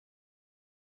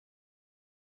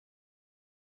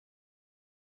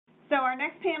So our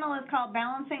next panel is called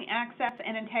Balancing Access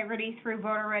and Integrity Through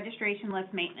Voter Registration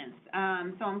List Maintenance.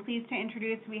 So I'm pleased to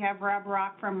introduce, we have Rob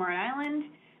Rock from Rhode Island,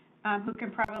 who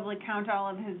can probably count all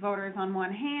of his voters on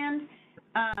one hand.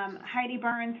 Heidi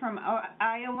Burhans from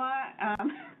Iowa,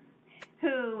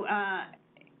 who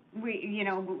we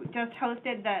just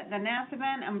hosted the NASED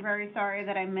event. I'm very sorry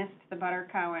that I missed the butter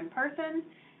cow in person.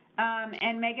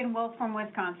 And Meagan, Wolfe from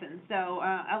Wisconsin. So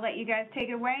I'll let you guys take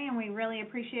it away, and we really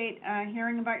appreciate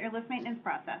hearing about your list maintenance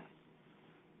process.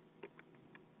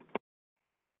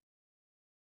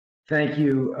 Thank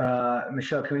you,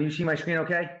 Michelle. Can you see my screen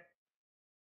okay?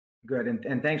 Good,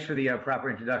 and thanks for the proper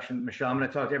introduction, Michelle. I'm going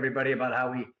to talk to everybody about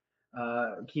how we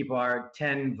keep our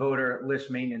 10 voter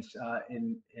list maintenance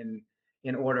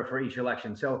in order for each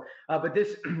election. So, but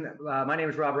this, my name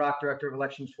is Rob Rock, Director of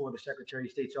Elections for the Secretary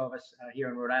of State's office here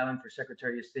in Rhode Island for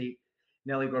Secretary of State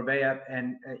Nellie Gorbea.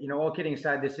 And, all kidding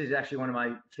aside, this is actually one of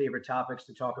my favorite topics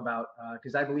to talk about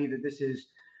because I believe that this is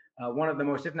one of the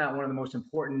most, if not one of the most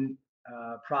important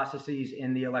processes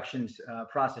in the elections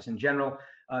process in general.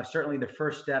 Certainly the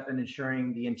first step in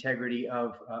ensuring the integrity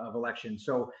of elections.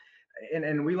 So,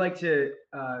 and we like to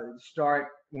start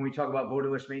when we talk about voter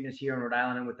list maintenance here in Rhode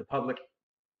Island and with the public,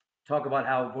 talk about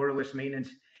how voter list maintenance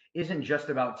isn't just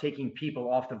about taking people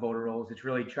off the voter rolls. It's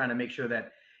really trying to make sure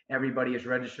that everybody is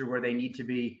registered where they need to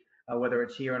be, whether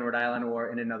it's here in Rhode Island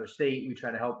or in another state. We try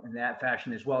to help in that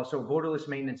fashion as well. So voter list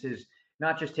maintenance is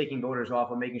not just taking voters off,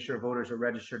 but making sure voters are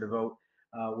registered to vote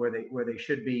where they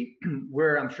should be.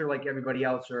 Where I'm sure, like everybody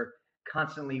else, are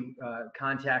constantly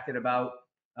contacted about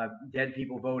dead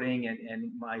people voting,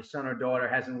 and my son or daughter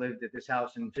hasn't lived at this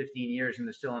house in 15 years and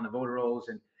they're still on the voter rolls,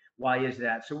 and why is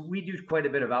that? So we do quite a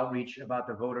bit of outreach about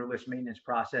the voter list maintenance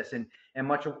process, and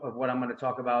much of what I'm going to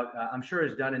talk about, I'm sure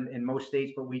is done in most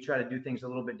states, but we try to do things a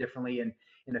little bit differently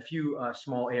in a few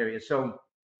small areas. So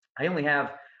I only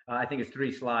have, I think it's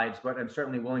 3 slides, but I'm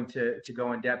certainly willing to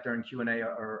go in depth during Q&A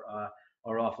or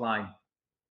offline.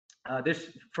 This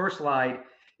first slide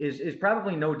is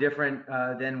probably no different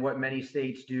than what many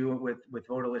states do with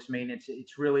voter list maintenance.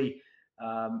 It's really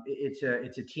it's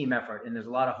a team effort, and there's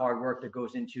a lot of hard work that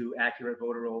goes into accurate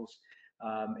voter rolls.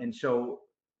 And so,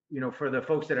 for the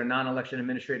folks that are non-election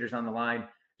administrators on the line,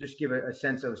 just give a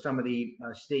sense of some of the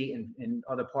state and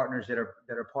other partners that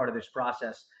are part of this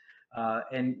process.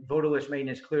 And voter list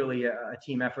maintenance clearly a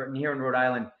team effort. And here in Rhode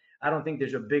Island, I don't think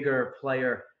there's a bigger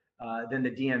player than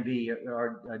the DMV,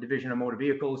 our Division of Motor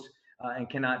Vehicles, and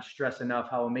cannot stress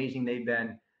enough how amazing they've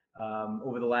been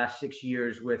over the last 6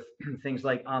 years with things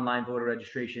like online voter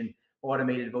registration,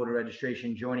 automated voter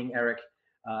registration, joining Eric,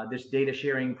 this data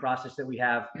sharing process that we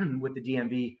have with the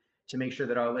DMV to make sure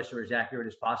that our lists are as accurate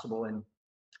as possible. And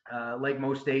like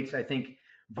most states, I think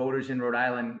voters in Rhode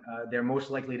Island, they're most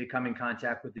likely to come in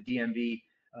contact with the DMV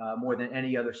more than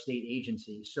any other state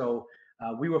agency. So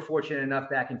we were fortunate enough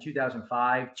back in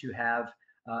 2005 to have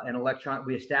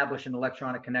we established an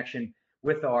electronic connection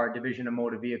with our Division of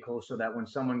Motor Vehicles so that when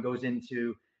someone goes in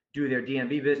to do their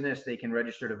DMV business, they can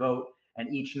register to vote.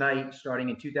 And each night, starting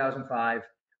in 2005,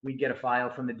 we'd get a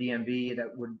file from the DMV that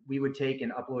we would take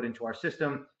and upload into our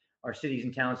system. Our cities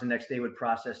and towns the next day would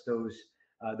process those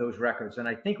records. And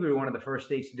I think we were one of the first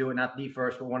states to do it, not the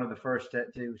first, but one of the first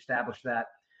to establish that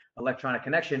electronic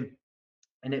connection.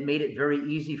 And it made it very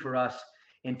easy for us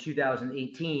in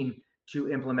 2018 to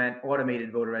implement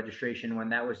automated voter registration when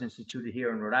that was instituted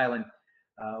here in Rhode Island.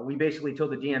 We basically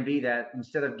told the DMV that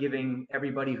instead of giving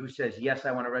everybody who says, yes,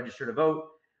 I want to register to vote,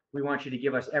 we want you to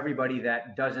give us everybody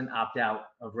that doesn't opt out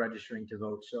of registering to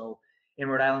vote. So in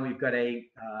Rhode Island, we've got a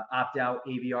opt-out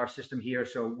AVR system here.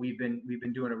 So we've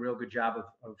been doing a real good job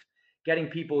of getting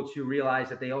people to realize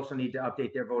that they also need to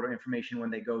update their voter information when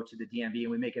they go to the DMV,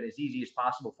 and we make it as easy as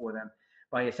possible for them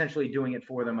by essentially doing it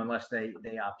for them unless they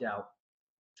opt out.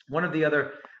 One of the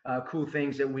other cool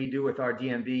things that we do with our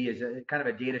DMV is a kind of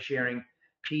a data sharing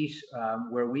piece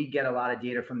where we get a lot of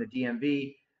data from the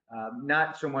DMV,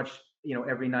 not so much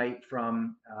every night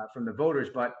from the voters,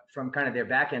 but from kind of their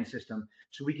back end system.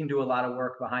 So we can do a lot of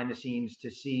work behind the scenes to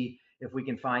see if we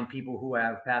can find people who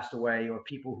have passed away or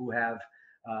people who have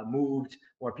moved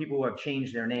or people who have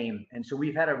changed their name. And so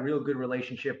we've had a real good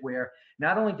relationship where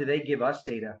not only do they give us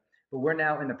data, but we're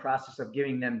now in the process of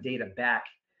giving them data back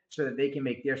so that they can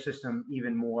make their system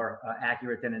even more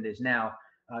accurate than it is now.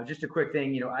 Just a quick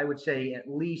thing, I would say at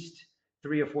least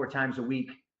 3 or 4 times a week,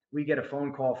 we get a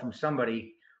phone call from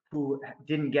somebody who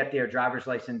didn't get their driver's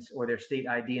license or their state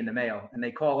ID in the mail. And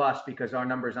they call us because our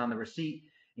number is on the receipt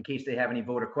in case they have any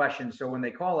voter questions. So when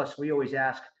they call us, we always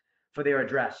ask for their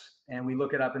address, and we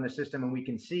look it up in the system, and we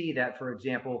can see that, for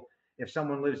example, if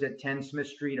someone lives at 10 Smith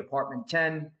Street, apartment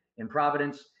 10 in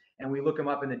Providence, and we look them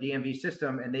up in the DMV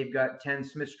system and they've got 10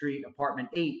 Smith Street, apartment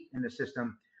 8 in the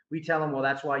system, we tell them, well,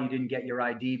 that's why you didn't get your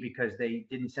ID, because they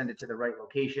didn't send it to the right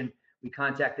location. We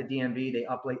contact the DMV, they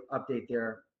update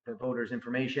their voters'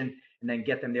 information, and then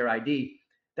get them their ID.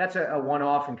 That's a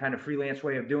one-off and kind of freelance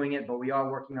way of doing it, but we are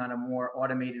working on a more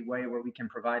automated way where we can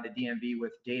provide the DMV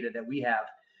with data that we have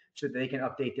so that they can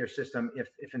update their system if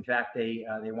in fact they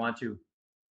want to.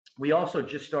 We also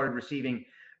just started receiving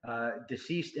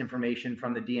deceased information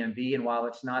from the DMV, and while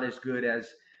it's not as good as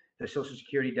the Social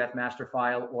Security Death Master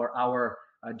File or our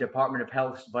Department of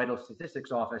Health's Vital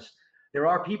Statistics Office, there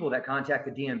are people that contact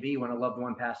the DMV when a loved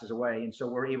one passes away, and so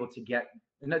we're able to get,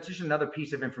 and that's just another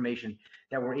piece of information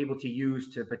that we're able to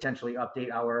use to potentially update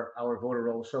our voter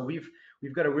rolls. So we've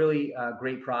got a really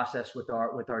great process with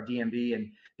our DMV,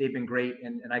 and they've been great,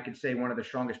 and I could say one of the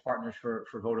strongest partners for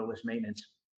voter list maintenance.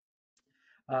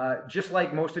 Just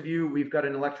like most of you, we've got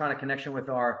an electronic connection with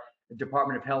our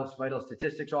Department of Health's Vital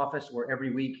Statistics Office, where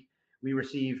every week we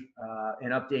receive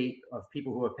an update of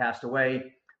people who have passed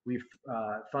away. We've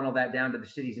funneled that down to the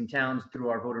cities and towns through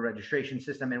our voter registration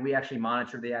system, and we actually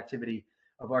monitor the activity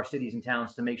of our cities and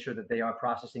towns to make sure that they are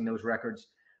processing those records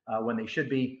when they should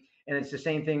be. And it's the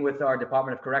same thing with our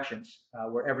Department of Corrections,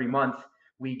 where every month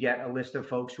we get a list of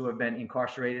folks who have been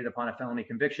incarcerated upon a felony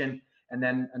conviction, and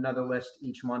then another list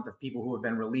each month of people who have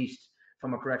been released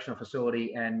from a correctional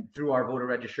facility. And through our voter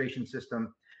registration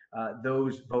system,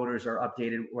 those voters are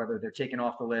updated, whether they're taken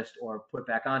off the list or put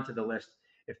back onto the list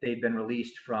if they've been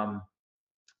released from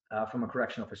a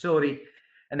correctional facility.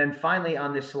 And then finally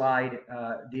on this slide,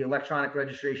 the Electronic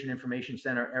Registration Information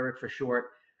Center, ERIC for short,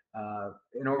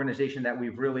 an organization that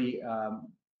we've really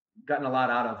gotten a lot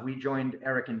out of. We joined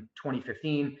ERIC in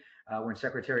 2015 when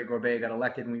Secretary Gorbea got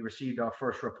elected, and we received our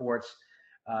first reports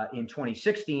in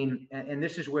 2016. And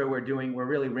this is where we're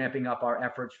really ramping up our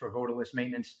efforts for voter list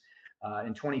maintenance.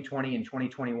 In 2020 and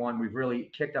 2021, we've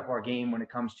really kicked up our game when it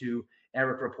comes to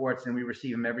ERIC reports, and we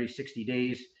receive them every 60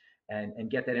 days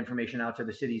and get that information out to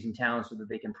the cities and towns so that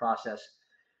they can process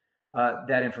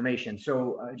that information.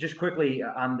 So just quickly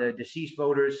on the deceased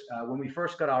voters, when we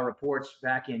first got our reports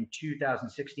back in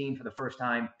 2016 for the first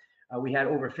time, we had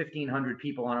over 1,500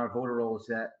 people on our voter rolls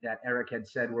that ERIC had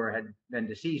said had been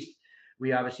deceased.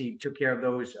 We obviously took care of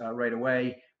those right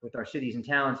away with our cities and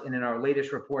towns. And in our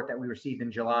latest report that we received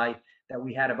in July, that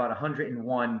we had about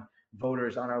 101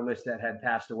 voters on our list that had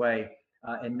passed away,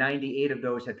 and 98 of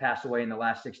those had passed away in the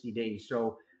last 60 days.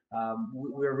 So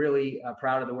we're really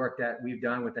proud of the work that we've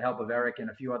done with the help of ERIC and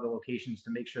a few other locations to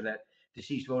make sure that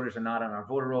deceased voters are not on our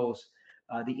voter rolls.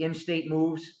 The in-state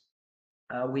moves,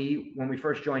 when we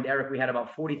first joined ERIC, we had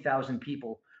about 40,000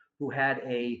 people who had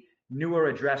a newer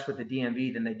address with the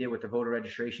DMV than they did with the voter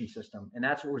registration system. And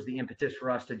that's what was the impetus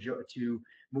for us to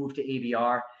move to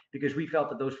AVR, because we felt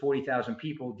that those 40,000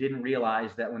 people didn't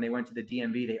realize that when they went to the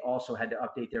DMV, they also had to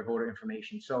update their voter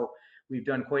information. So we've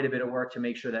done quite a bit of work to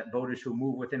make sure that voters who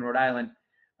move within Rhode Island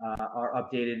are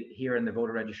updated here in the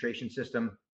voter registration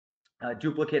system.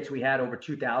 Duplicates, we had over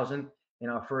 2,000 in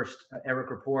our first ERIC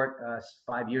report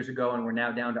 5 years ago, and we're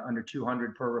now down to under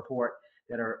 200 per report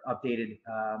that are updated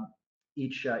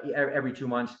every 2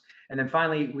 months. And then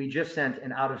finally, we just sent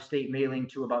an out-of-state mailing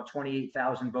to about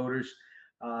 28,000 voters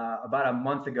about a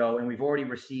month ago, and we've already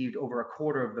received over a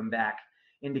quarter of them back,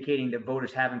 indicating that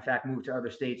voters have in fact moved to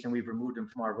other states, and we've removed them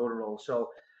from our voter rolls. So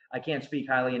I can't speak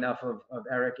highly enough of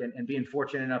ERIC, and being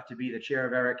fortunate enough to be the chair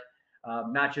of ERIC,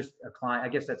 not just a client. I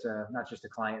guess that's not just a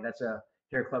client, that's a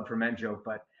hair club for men joke,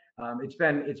 but it's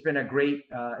been a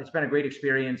great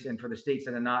experience. And for the states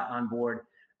that are not on board,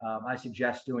 I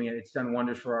suggest doing it. It's done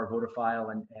wonders for our voter file,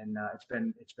 and it's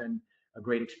been a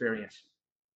great experience.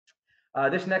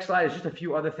 This next slide is just a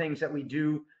few other things that we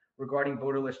do regarding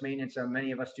voter list maintenance.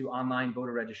 Many of us do online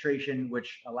voter registration,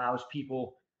 which allows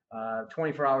people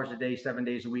 24 hours a day, 7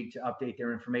 days a week to update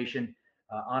their information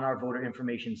on our voter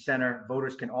information center.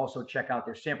 Voters can also check out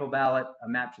their sample ballot, a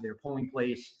map to their polling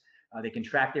place. They can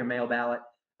track their mail ballot.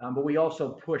 But we also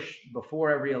push, before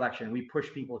every election, we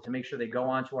push people to make sure they go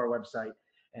onto our website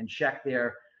and check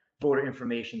their voter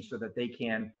information so that they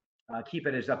can keep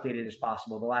it as updated as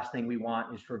possible. The last thing we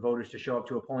want is for voters to show up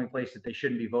to a polling place that they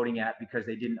shouldn't be voting at because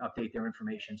they didn't update their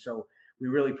information. So we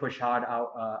really push hard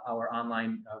out our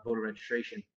online voter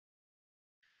registration.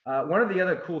 One of the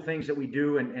other cool things that we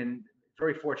do, and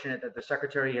very fortunate that the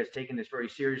Secretary has taken this very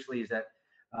seriously, is that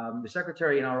the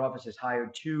Secretary in our office has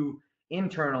hired 2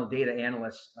 internal data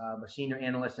analysts, a senior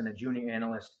analyst and a junior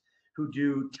analyst, who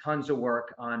do tons of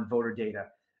work on voter data.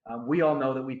 We all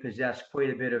know that we possess quite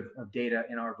a bit of data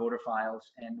in our voter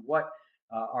files, and what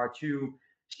our 2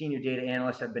 senior data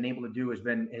analysts have been able to do has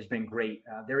been great.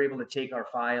 They're able to take our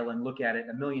file and look at it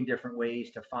a million different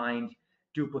ways to find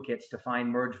duplicates, to find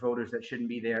merged voters that shouldn't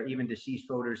be there, even deceased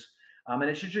voters. And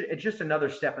it's just another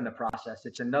step in the process.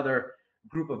 It's another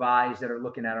group of eyes that are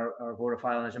looking at our voter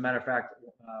file. And as a matter of fact,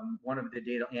 one of the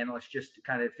data analysts just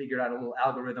kind of figured out a little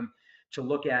algorithm to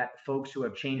look at folks who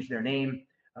have changed their name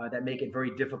that make it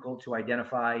very difficult to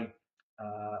identify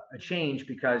a change,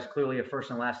 because clearly a first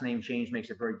and last name change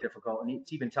makes it very difficult. And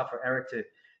it's even tough for Eric to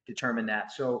determine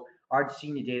that. So our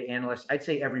senior data analysts, I'd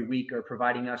say every week, are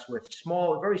providing us with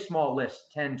very small lists,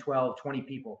 10, 12, 20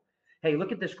 people. Hey,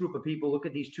 look at this group of people, look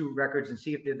at these two records and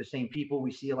see if they're the same people.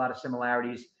 We see a lot of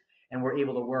similarities, and we're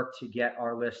able to work to get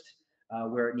our list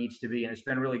where it needs to be. And it's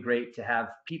been really great to have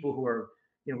people who are,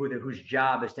 whose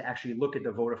job is to actually look at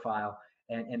the voter file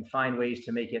and find ways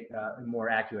to make it more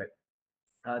accurate.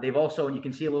 They've also, and you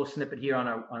can see a little snippet here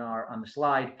on the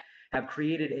slide, have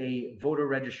created a voter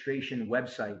registration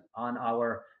website on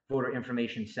our voter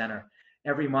information center.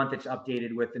 Every month it's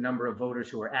updated with the number of voters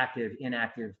who are active,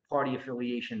 inactive, party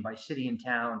affiliation, by city and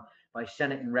town, by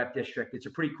Senate and rep district. It's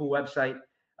a pretty cool website.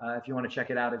 If you want to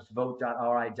check it out, it's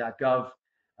vote.ri.gov.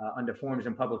 Under forms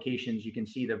and publications, you can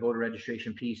see the voter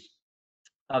registration piece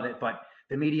of it. But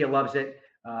the media loves it.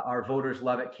 Our voters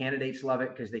love it. Candidates love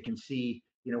it because they can see,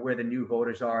 where the new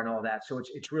voters are and all that. So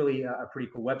it's really a pretty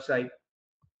cool website.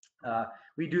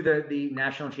 We do the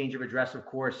national change of address, of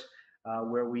course,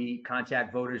 where we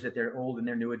contact voters at their old and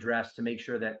their new address to make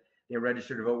sure that they're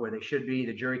registered to vote where they should be.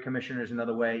 The jury commissioner is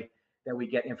another way that we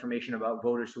get information about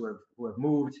voters who have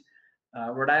moved.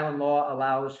 Rhode Island law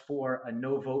allows for a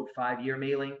no vote 5-year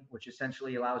mailing, which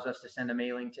essentially allows us to send a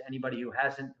mailing to anybody who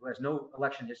has no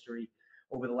election history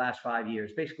over the last 5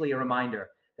 years. Basically a reminder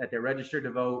that they're registered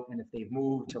to vote, and if they've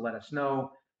moved, to let us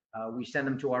know. We send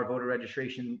them to our voter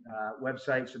registration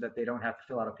website so that they don't have to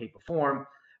fill out a paper form.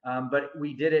 But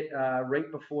we did it right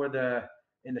before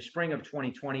in the spring of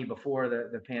 2020, before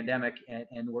the pandemic,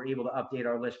 and we're able to update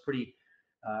our list pretty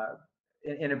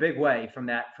in a big way from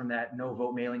that no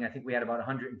vote mailing. I think we had about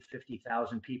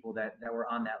 150,000 people that were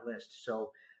on that list.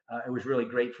 So it was really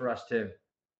great for us to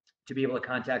be able to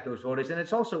contact those voters. And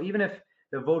it's also, even if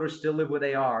the voters still live where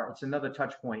they are, it's another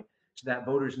touch point so that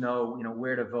voters know,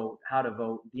 where to vote, how to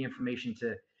vote, the information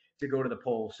to go to the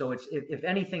polls. So it's, if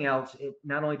anything else, it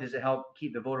not only does it help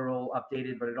keep the voter roll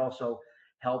updated, but it also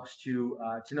helps to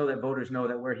know that voters know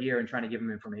that we're here and trying to give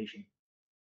them information.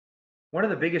 One of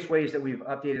the biggest ways that we've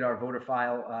updated our voter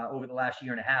file over the last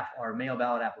year and a half are mail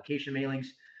ballot application mailings.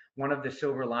 One of the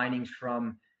silver linings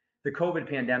from the COVID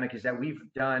pandemic is that we've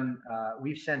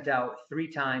sent out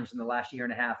 3 times in the last year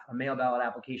and a half a mail ballot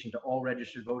application to all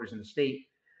registered voters in the state.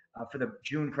 For the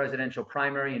June presidential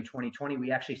primary in 2020,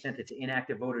 we actually sent it to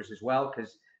inactive voters as well,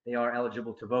 because they are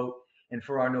eligible to vote. And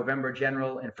for our November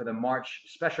general and for the March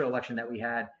special election that we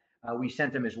had, we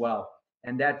sent them as well.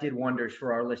 And that did wonders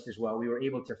for our list as well. We were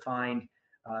able to find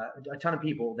a ton of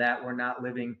people that were not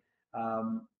living,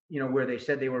 where they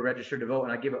said they were registered to vote.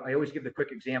 And I always give the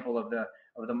quick example of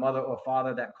the mother or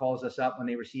father that calls us up when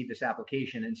they receive this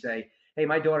application and say, hey,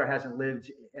 my daughter hasn't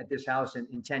lived at this house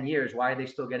in 10 years. Why are they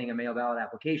still getting a mail ballot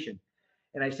application?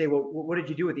 And I say, well, what did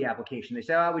you do with the application? They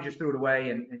say, oh, we just threw it away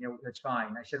and that's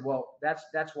fine. I said, well,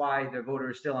 that's why the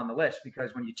voter is still on the list,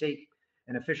 because when you take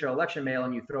an official election mail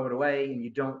and you throw it away and you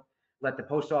don't let the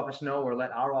post office know or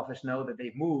let our office know that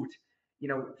they've moved,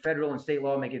 federal and state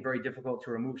law make it very difficult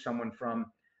to remove someone from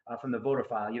the voter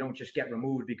file. You don't just get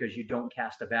removed because you don't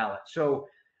cast a ballot. So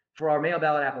for our mail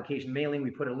ballot application mailing,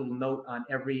 we put a little note on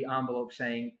every envelope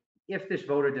saying, if this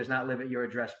voter does not live at your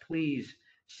address, please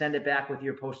send it back with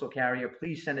your postal carrier.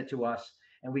 Please send it to us,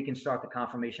 and we can start the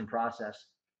confirmation process.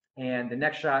 And the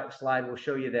next slide will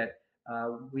show you that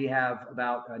we have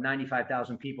about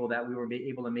 95,000 people that we were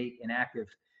able to make inactive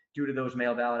due to those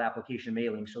mail ballot application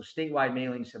mailings. So statewide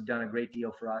mailings have done a great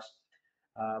deal for us.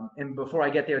 And before I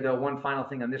get there, though, one final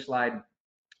thing on this slide,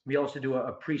 we also do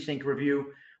a precinct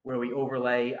review where we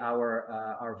overlay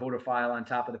our voter file on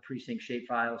top of the precinct shape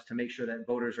files to make sure that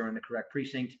voters are in the correct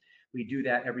precinct. We do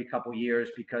that every couple years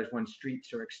because when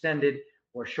streets are extended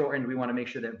or shortened, we want to make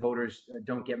sure that voters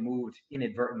don't get moved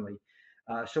inadvertently.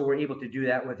 So we're able to do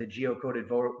that with a geocoded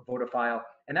voter file.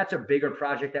 And that's a bigger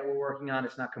project that we're working on.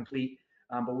 It's not complete,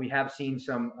 but we have seen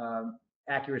some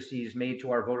accuracies made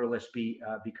to our voter list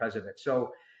because of it.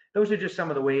 So those are just some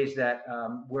of the ways that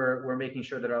we're making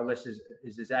sure that our list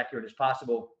is as accurate as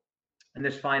possible. And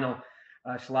this final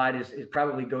slide it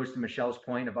probably goes to Michelle's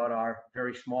point about our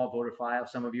very small voter file.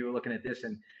 Some of you are looking at this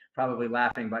and probably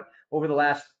laughing, but over the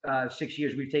last 6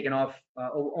 years, we've taken off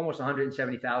almost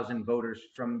 170,000 voters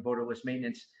from voter list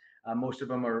maintenance. Most of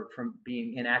them are from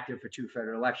being inactive for 2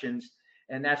 federal elections.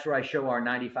 And that's where I show our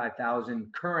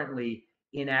 95,000 currently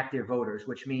inactive voters,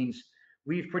 which means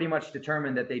we've pretty much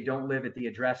determined that they don't live at the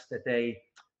address that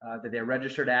they're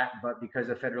registered at, but because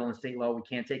of federal and state law, we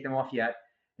can't take them off yet.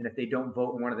 And if they don't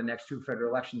vote in one of the next 2 federal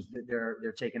elections,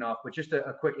 they're taken off. But just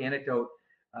a quick anecdote,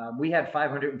 we had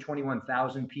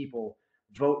 521,000 people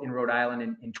vote in Rhode Island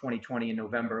in 2020 in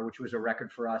November, which was a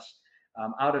record for us.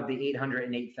 Out of the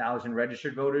 808,000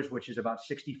 registered voters, which is about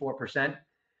 64%.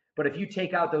 But if you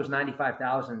take out those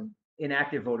 95,000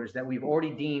 inactive voters that we've already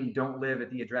deemed don't live at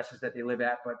the addresses that they live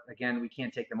at, but again, we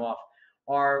can't take them off,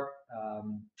 our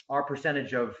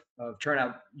percentage of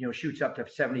turnout, shoots up to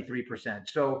 73%.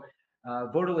 So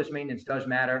voter list maintenance does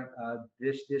matter.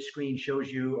 This screen shows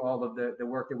you all of the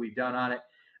work that we've done on it.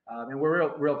 And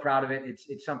we're real proud of it.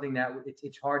 It's something that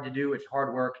it's hard to do. It's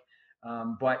hard work,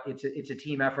 but it's a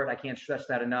team effort. I can't stress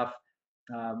that enough.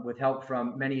 With help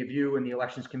from many of you in the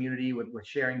elections community, with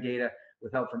sharing data,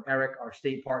 with help from Eric, our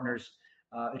state partners,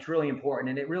 it's really important.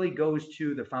 And it really goes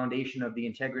to the foundation of the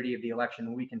integrity of the election.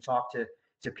 When we can talk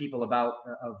to people about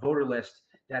a voter list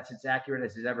that's as accurate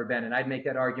as it's ever been. And I'd make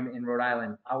that argument in Rhode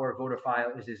Island. Our voter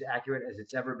file is as accurate as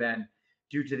it's ever been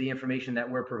due to the information that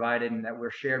we're provided and that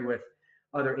we're shared with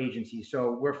other agencies.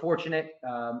 So we're fortunate,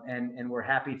 and we're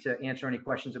happy to answer any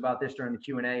questions about this during the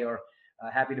Q&A, or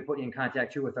happy to put you in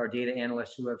contact too with our data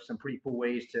analysts who have some pretty cool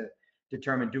ways to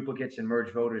determine duplicates and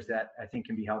merge voters that I think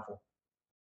can be helpful.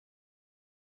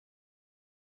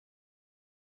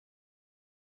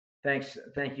 Thanks.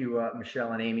 Thank you,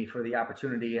 Michelle and Amy, for the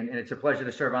opportunity. And it's a pleasure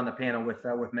to serve on the panel with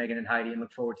Meagan and Heidi, and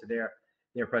look forward to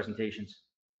their presentations.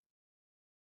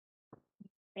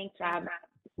 Thanks, Rob.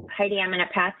 Heidi, I'm going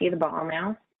to pass you the ball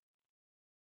now.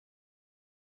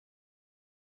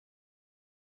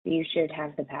 You should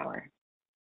have the power.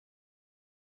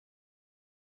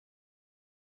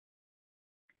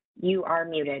 You are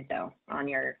muted, though, on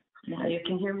your... Now you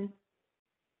can hear me?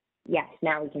 Yes,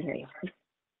 now we can hear you.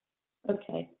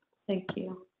 Okay, thank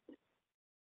you.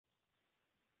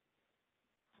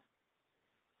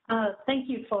 Thank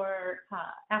you for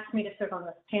asking me to serve on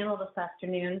this panel this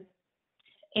afternoon.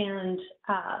 And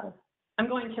I'm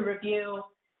going to review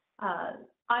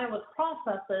Iowa's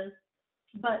processes,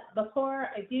 but before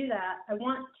I do that, I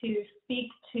want to speak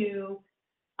to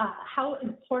how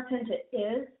important it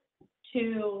is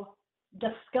to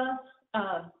discuss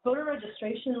voter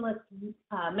registration list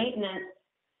maintenance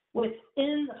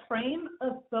within the frame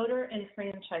of voter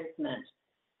enfranchisement.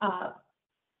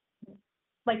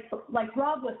 Like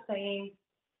Rob was saying,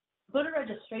 voter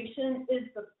registration is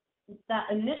that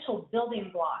initial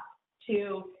building block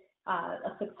to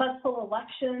a successful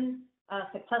election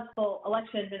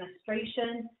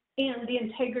administration, and the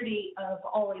integrity of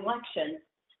all elections.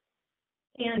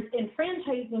 And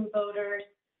enfranchising voters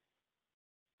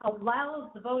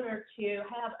allows the voter to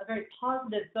have a very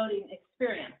positive voting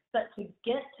experience. But to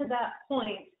get to that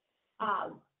point,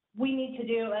 we need to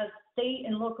do, as state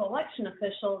and local election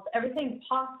officials, everything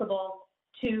possible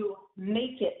to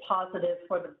make it positive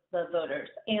for the voters.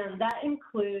 And that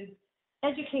includes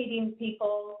educating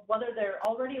people, whether they're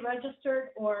already registered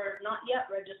or not yet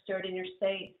registered in your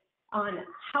state, on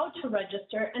how to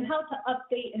register and how to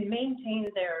update and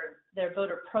maintain their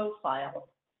voter profile.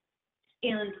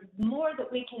 And more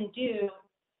that we can do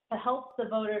to help the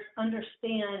voters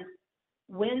understand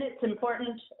when it's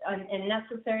important and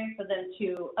necessary for them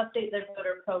to update their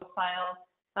voter profile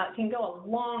can go a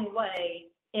long way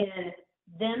in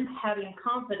them having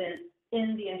confidence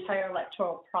in the entire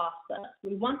electoral process.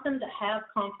 We want them to have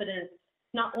confidence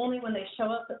not only when they show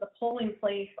up at the polling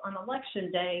place on election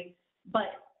day,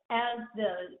 but as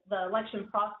the election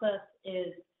process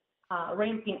is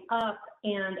ramping up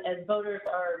and as voters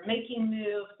are making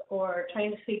moves or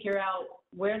trying to figure out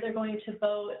where they're going to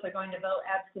vote, if they're going to vote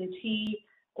absentee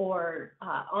or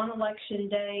on election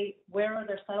day, where are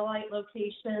their satellite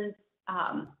locations,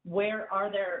 what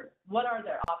are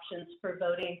their options for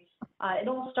voting. It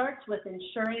all starts with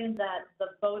ensuring that the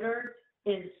voter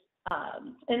is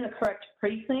in the correct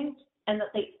precinct and that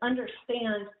they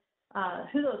understand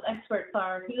who those experts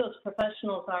are, who those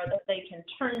professionals are that they can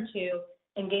turn to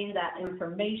and gain that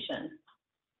information.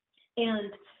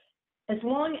 And as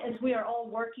long as we are all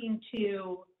working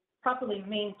to properly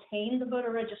maintain the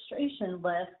voter registration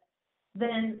list,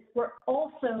 then we're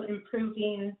also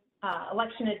improving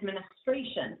election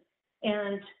administration.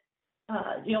 And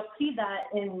you'll see that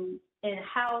in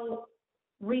how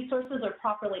resources are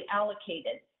properly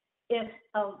allocated. If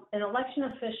an election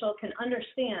official can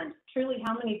understand truly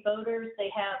how many voters they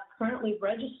have currently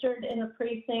registered in the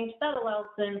precinct, that allows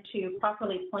them to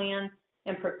properly plan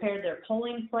and prepare their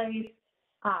polling place.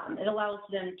 It allows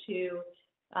them to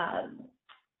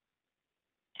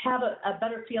have a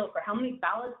better feel for how many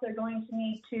ballots they're going to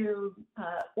need to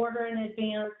order in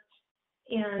advance,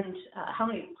 and how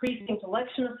many precinct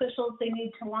election officials they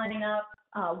need to line up,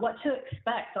 what to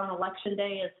expect on election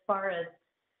day as far as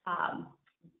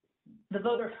the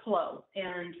voter flow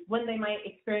and when they might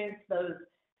experience those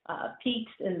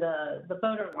peaks in the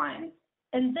voter lines.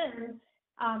 And then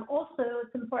also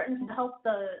it's important to help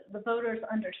the voters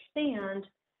understand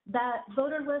that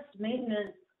voter list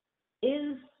maintenance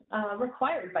is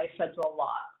required by federal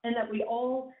law, and that we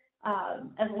all,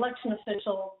 as election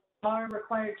officials, are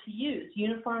required to use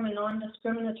uniform and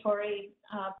non-discriminatory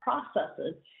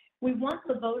processes. We want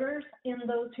the voters and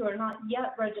those who are not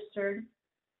yet registered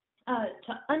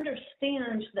to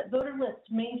understand that voter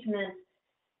list maintenance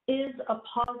is a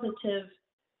positive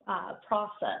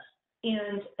process.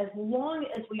 And as long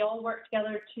as we all work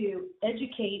together to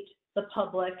educate the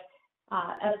public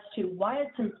as to why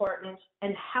it's important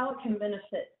and how it can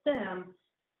benefit them,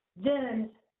 then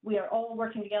we are all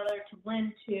working together to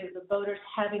lend to the voters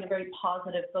having a very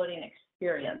positive voting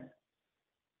experience.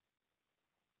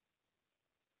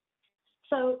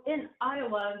 So in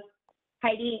Iowa,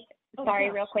 Heidi, sorry,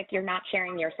 real quick, you're not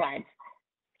sharing your slides.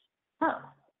 Oh.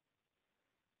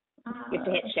 You have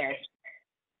to hit share.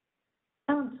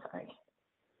 I'm sorry.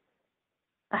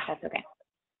 That's okay.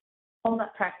 All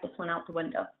that practice went out the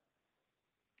window.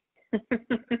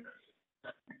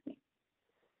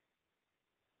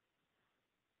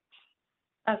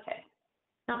 Okay.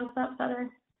 Now is that better?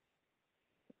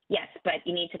 Yes, but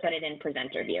you need to put it in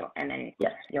presenter view, and then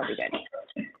yes, you'll be good.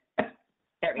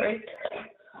 There we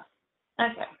go.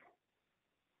 Okay.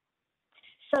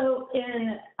 So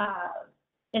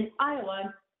in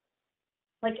Iowa,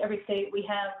 like every state, we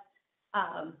have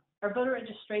our voter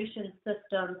registration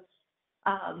system,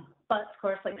 but of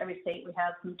course, like every state, we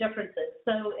have some differences.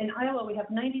 So in Iowa, we have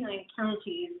 99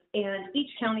 counties, and each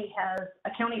county has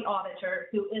a county auditor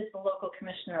who is the local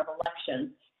commissioner of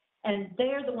elections, and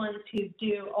they're the ones who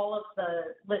do all of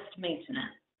the list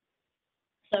maintenance.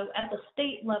 So at the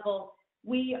state level,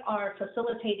 we are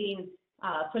facilitating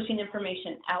pushing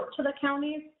information out to the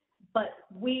counties, but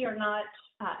we are not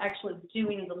actually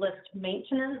doing the list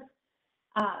maintenance.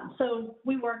 So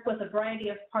we work with a variety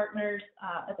of partners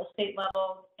at the state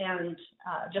level, and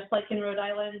just like in Rhode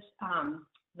Island,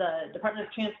 the Department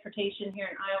of Transportation here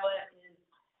in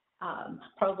Iowa is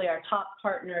probably our top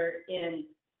partner in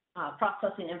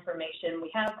processing information. We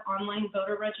have online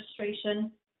voter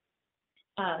registration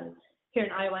here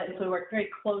in Iowa, and so we work very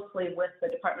closely with the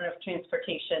Department of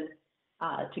Transportation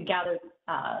to gather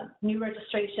new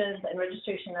registrations and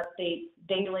registration updates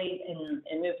daily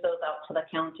and move those out to the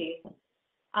counties.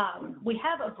 We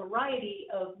have a variety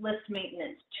of list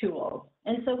maintenance tools.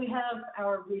 And so we have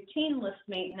our routine list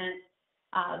maintenance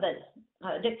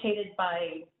that's dictated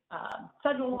by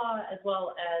federal law as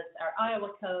well as our Iowa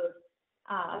code.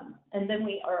 And then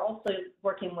we are also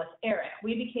working with ERIC.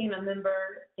 We became a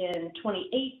member in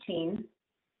 2018.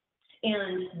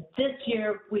 And this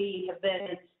year we have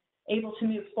been able to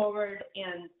move forward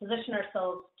and position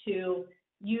ourselves to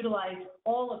utilize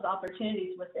all of the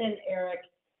opportunities within ERIC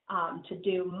to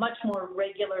do much more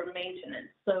regular maintenance.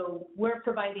 So we're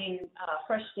providing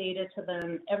fresh data to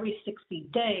them every 60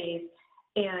 days,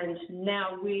 and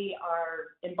now we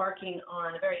are embarking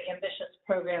on a very ambitious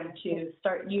program to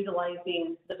start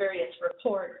utilizing the various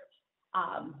reports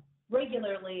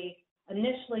regularly.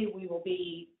 Initially, we will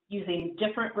be using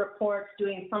different reports,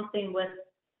 doing something with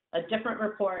a different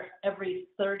report every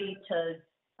 30 to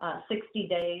 60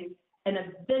 days, and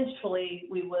eventually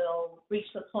we will reach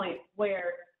the point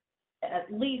where at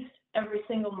least every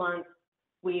single month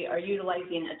we are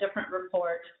utilizing a different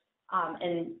report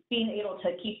and being able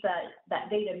to keep that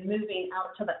data moving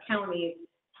out to the counties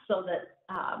so that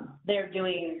they're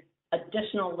doing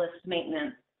additional list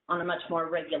maintenance on a much more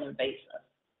regular basis.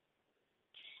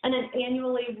 And then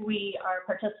annually, we are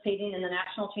participating in the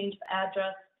National Change of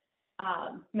Address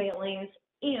mailings,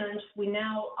 and we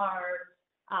now are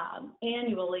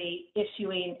annually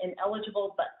issuing an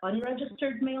eligible but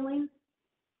unregistered mailing,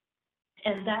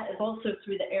 and that is also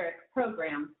through the ERIC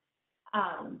program.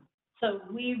 So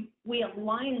we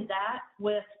align that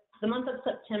with the month of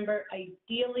September,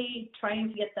 ideally trying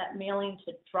to get that mailing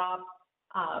to drop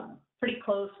pretty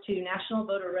close to National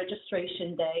Voter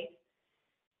Registration Day.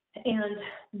 And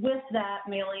with that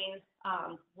mailing,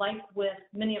 like with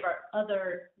many of our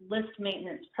other list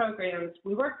maintenance programs,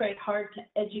 we work very hard to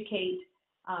educate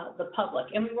the public.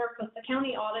 And we work with the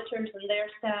county auditors and their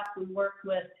staff. We work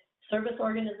with service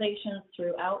organizations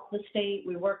throughout the state.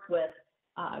 We work with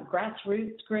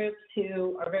grassroots groups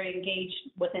who are very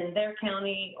engaged within their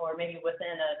county or maybe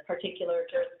within a particular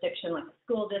jurisdiction like a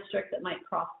school district that might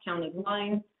cross county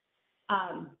lines.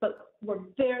 But we're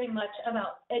very much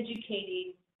about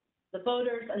educating the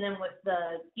voters, and then with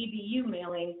the EBU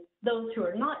mailing, those who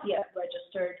are not yet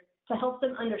registered, to help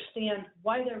them understand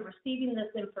why they're receiving this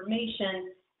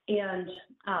information and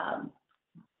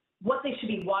what they should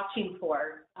be watching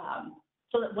for,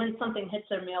 so that when something hits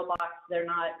their mailbox, they're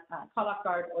not caught off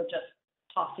guard or just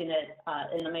tossing it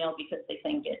in the mail because they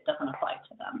think it doesn't apply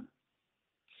to them.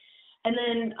 And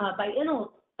then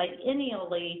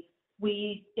biennially,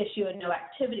 we issue a no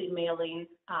activity mailing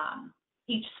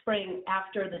each spring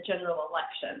after the general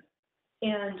election.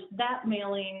 And that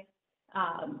mailing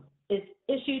is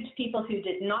issued to people who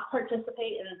did not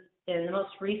participate in the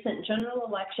most recent general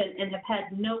election and have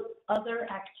had no other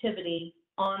activity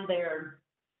on their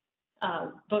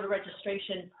voter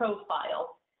registration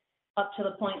profile up to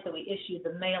the point that we issue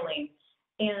the mailing.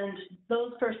 And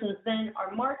those persons then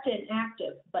are marked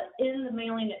inactive, but in the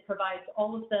mailing it provides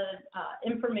all of the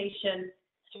information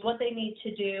to what they need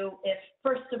to do if,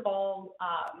 first of all,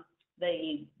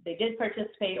 they did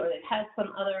participate or they've had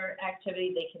some other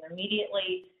activity. They can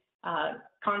immediately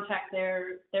contact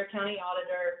their county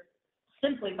auditor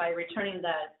simply by returning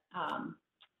that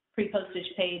pre-postage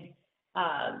paid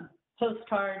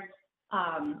postcard,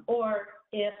 or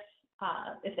if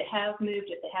they have moved,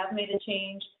 if they have made a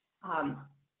change,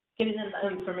 giving them the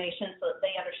information so that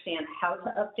they understand how to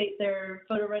update their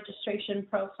voter registration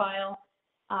profile.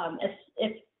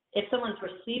 If someone's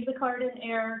received the card in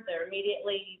error, they're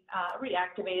immediately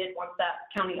reactivated once that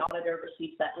county auditor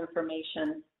receives that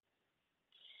information.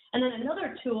 And then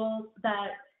another tool that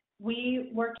we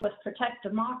worked with Protect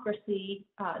Democracy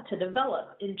to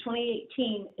develop in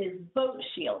 2018 is Vote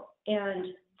Shield. And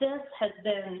this has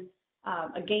been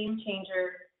a game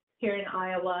changer here in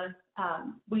Iowa.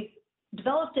 We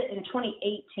developed it in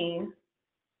 2018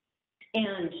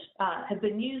 and have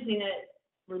been using it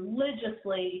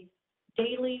religiously,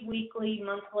 daily, weekly,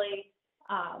 monthly,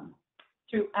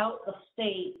 throughout the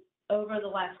state over the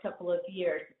last couple of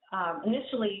years.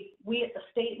 Initially, we at the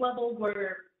state level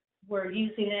were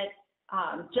using it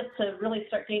just to really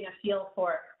start getting a feel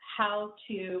for how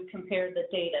to compare the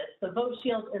data. So Vote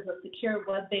Shield is a secure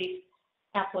web-based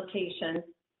application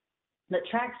that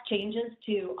tracks changes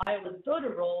to Iowa's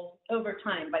voter rolls over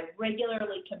time by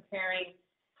regularly comparing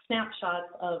snapshots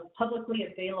of publicly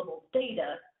available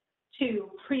data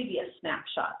to previous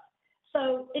snapshots.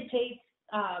 So it takes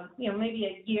maybe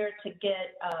a year to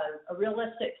get a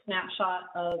realistic snapshot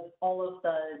of all of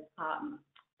the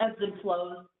ebbs and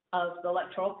flows of the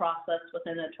electoral process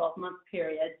within a 12-month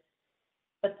period.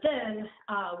 But then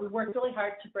we worked really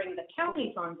hard to bring the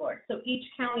counties on board. So each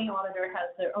county auditor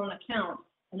has their own account,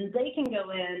 and they can go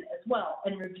in as well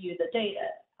and review the data.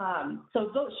 So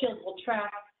Vote Shield will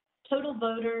track total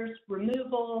voters,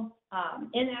 removal,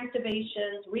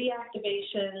 inactivations,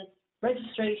 reactivations,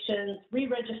 registrations,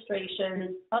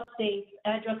 re-registrations, updates,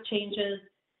 address changes,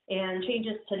 and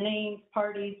changes to names,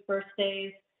 parties,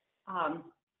 birthdays,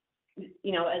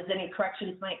 as any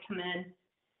corrections might come in.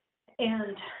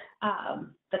 And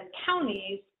the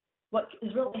counties, what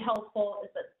is really helpful is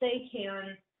that they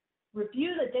can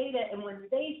review the data, and when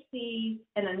they see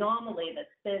an anomaly that's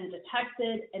been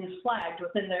detected and flagged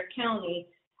within their county,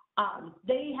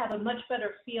 they have a much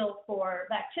better feel for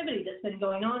the activity that's been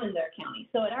going on in their county.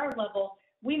 So at our level,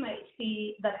 we might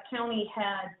see that a county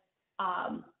had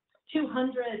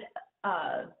 200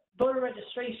 voter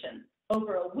registrations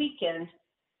over a weekend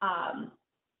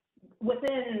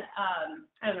within,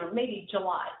 maybe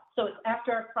July. So it's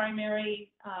after our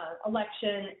primary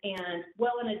election and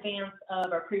well in advance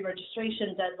of our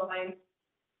pre-registration deadline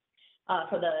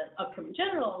for the upcoming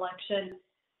general election.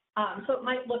 So it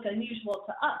might look unusual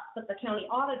to us, but the county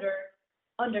auditor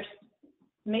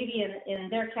maybe in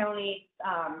their county,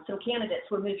 some candidates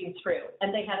were moving through,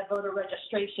 and they had a voter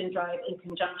registration drive in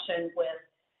conjunction with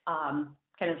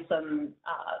kind of some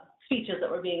speeches that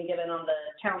were being given on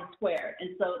the town square.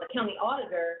 And so the county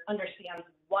auditor understands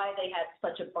why they had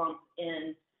such a bump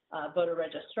in voter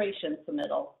registration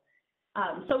submittal.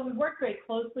 So we work very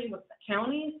closely with the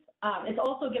counties. It's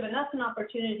also given us an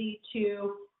opportunity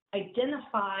to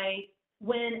identify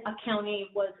when a county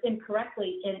was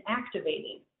incorrectly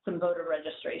inactivating some voter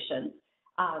registration.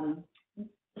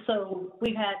 So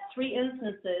we've had 3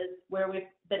 instances where we've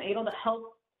been able to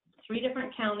help 3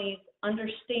 different counties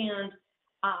understand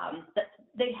that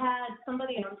they had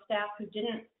somebody on staff who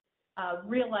didn't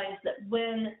realize that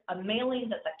when a mailing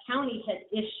that the county had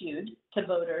issued to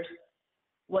voters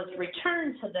was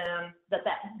returned to them, that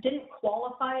didn't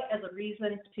qualify as a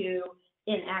reason to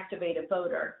inactivate a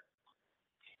voter.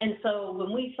 And so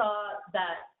when we saw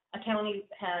that a county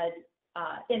had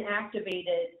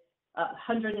inactivated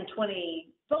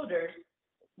 120 voters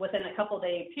within a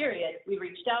couple-day period, we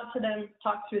reached out to them,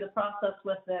 talked through the process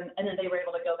with them, and then they were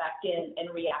able to go back in and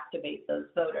reactivate those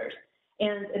voters.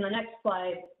 And in the next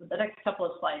slide, the next couple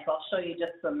of slides, I'll show you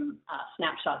just some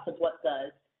snapshots of what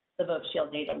the Vote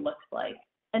Shield data looks like.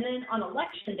 And then on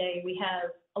election day, we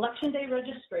have election day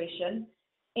registration,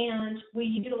 and we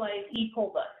utilize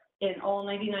e-poll books in all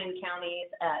 99 counties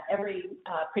at every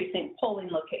precinct polling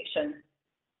location.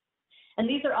 And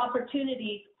these are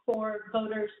opportunities for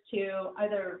voters to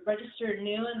either register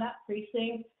new in that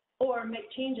precinct or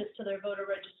make changes to their voter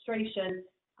registration,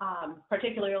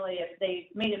 particularly if they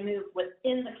made a move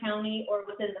within the county or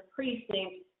within the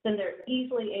precinct, then they're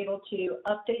easily able to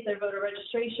update their voter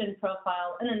registration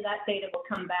profile, and then that data will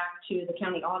come back to the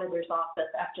county auditor's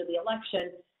office after the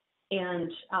election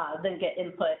and then get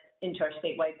input into our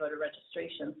statewide voter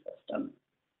registration system.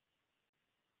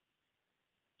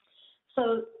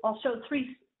 So I'll show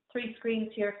three screens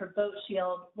here for Vote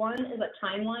Shield. One is a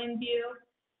timeline view.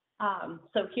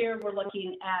 So here we're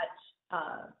looking at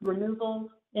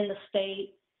removals in the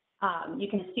state. You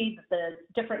can see that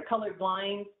the different colored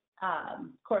lines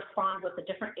correspond with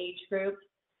a different age group.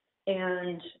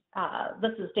 And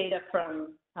this is data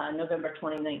from November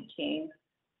 2019.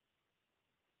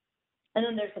 And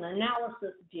then there's an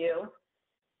analysis view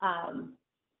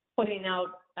pointing out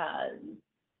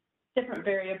different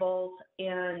variables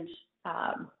and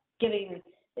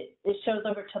it shows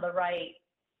over to the right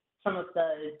some of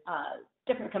the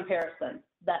different comparisons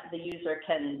that the user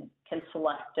can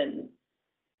select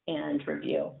and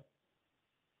review.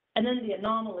 And then the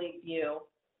anomaly view,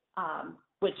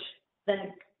 which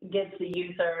then gives the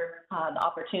user the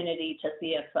opportunity to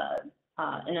see if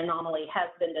an anomaly has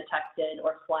been detected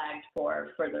or flagged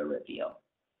for further review.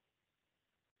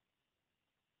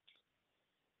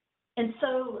 And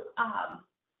so,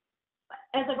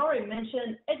 as I've already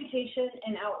mentioned, education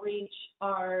and outreach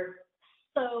are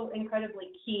so incredibly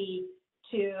key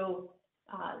to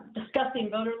discussing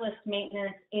voter list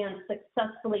maintenance and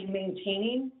successfully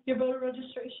maintaining your voter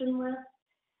registration list.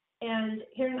 And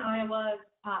here in Iowa,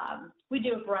 we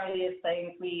do a variety of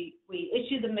things. We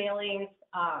issue the mailings,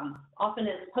 often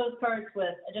as postcards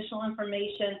with additional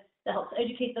information that helps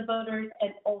educate the voters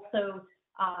and also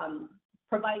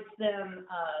provides them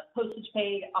a postage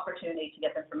paid opportunity to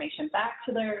get the information back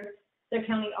to their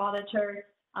county auditor.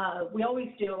 We always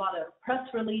do a lot of press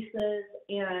releases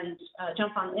and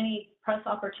jump on any press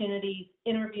opportunities,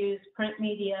 interviews, print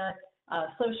media,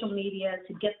 social media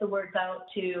to get the words out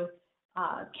to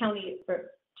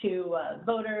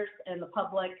voters and the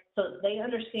public so that they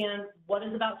understand what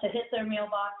is about to hit their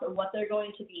mailbox or what they're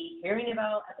going to be hearing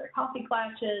about at their coffee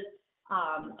clashes,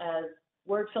 as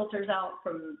word filters out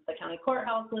from the county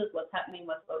courthouses, what's happening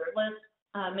with voter list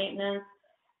maintenance.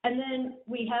 And then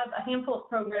we have a handful of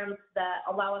programs that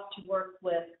allow us to work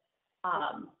with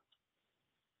high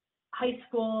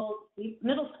school,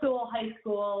 middle school, high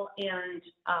school, and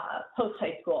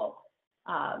post-high school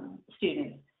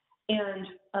students. And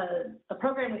a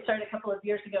program we started a couple of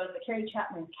years ago is the Carrie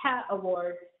Chapman Cat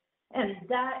Award, and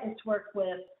that is to work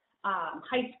with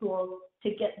high schools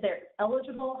to get their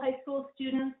eligible high school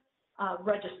students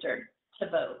registered to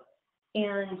vote.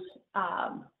 And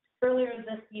earlier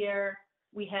this year,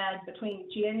 we had between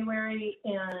January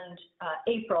and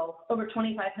April, over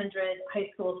 2,500 high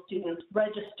school students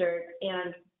registered,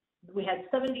 and we had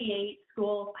 78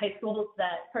 high schools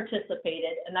that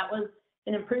participated, and that was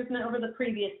an improvement over the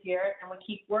previous year, and we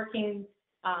keep working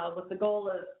with the goal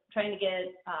of trying to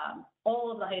get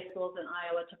all of the high schools in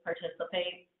Iowa to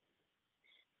participate.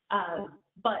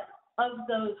 But of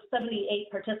those 78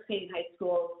 participating high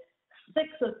schools, 6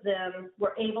 of them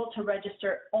were able to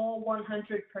register all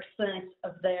 100%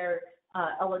 of their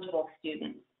eligible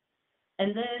students.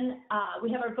 And then we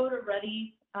have our Voter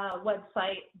Ready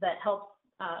website that helps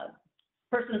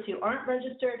persons who aren't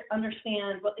registered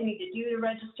understand what they need to do to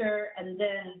register, and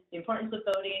then the importance of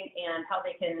voting and how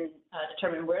they can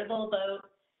determine where they'll vote.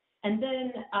 And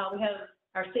then we have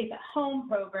our Safe at Home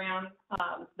program,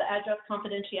 the address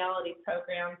confidentiality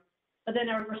program. But then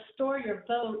our Restore Your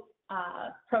Vote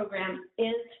program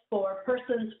is for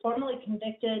persons formerly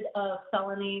convicted of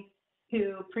felonies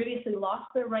who previously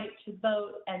lost their right to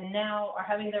vote and now are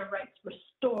having their rights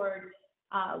restored.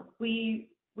 We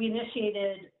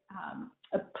initiated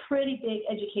a pretty big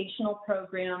educational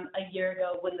program a year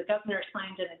ago when the governor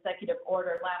signed an executive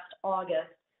order last August.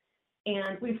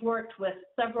 And we've worked with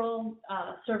several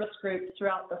service groups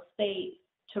throughout the state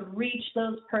to reach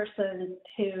those persons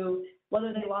who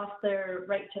whether they lost their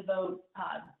right to vote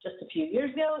just a few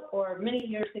years ago or many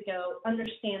years ago,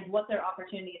 understand what their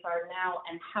opportunities are now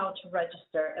and how to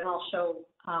register. And I'll show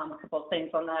a couple of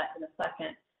things on that in a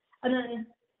second. And then,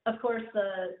 of course,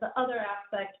 the other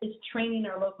aspect is training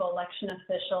our local election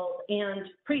officials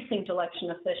and precinct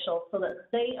election officials so that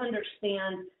they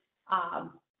understand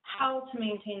how to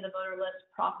maintain the voter list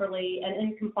properly and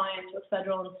in compliance with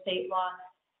federal and state law,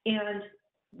 and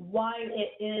why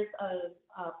it is a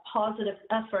positive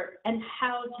effort, and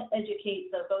how to educate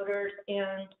the voters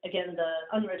and, again, the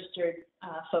unregistered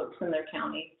folks in their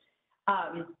county.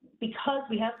 Because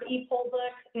we have the e-poll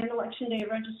books and election day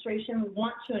registration, we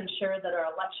want to ensure that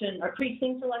our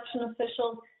precinct election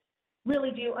officials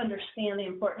really do understand the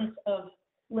importance of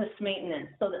list maintenance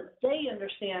so that they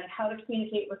understand how to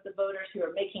communicate with the voters who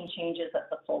are making changes at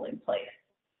the polling place.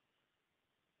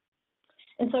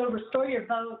 And so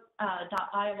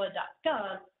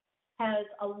restoreyourvote.iowa.gov has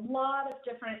a lot of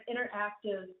different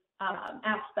interactive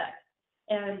aspects.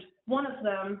 And one of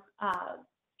them,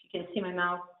 if you can see my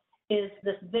mouse, is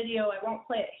this video. I won't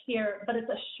play it here, but it's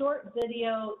a short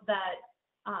video that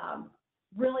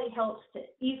really helps to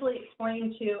easily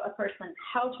explain to a person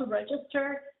how to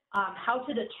register, how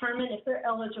to determine if they're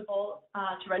eligible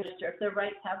to register, if their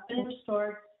rights have been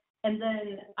restored, and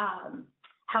then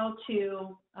how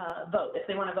to vote, if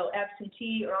they want to vote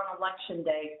absentee or on election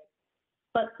day.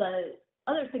 But the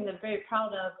other thing that I'm very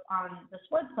proud of on this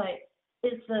website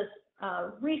is this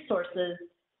resources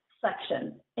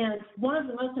section. And one of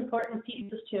the most important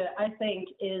pieces to it, I think,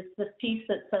 is this piece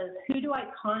that says, who do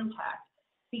I contact?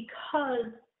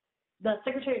 Because the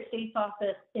Secretary of State's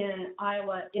office in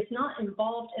Iowa is not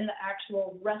involved in the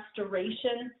actual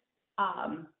restoration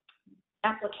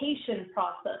application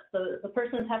process. The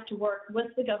persons have to work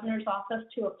with the governor's office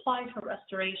to apply for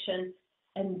restoration,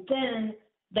 and then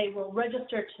they will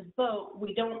register to vote.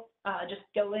 We don't just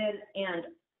go in and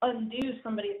undo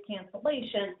somebody's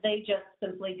cancellation. They just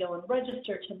simply go and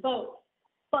register to vote.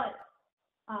 But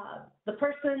the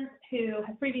persons who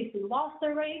have previously lost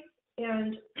their rights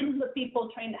and the people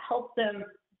trying to help them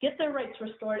get their rights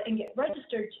restored and get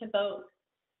registered to vote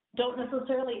don't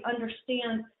necessarily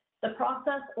understand the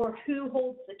process or who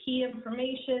holds the key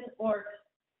information or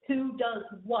who does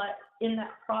what in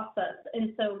that process.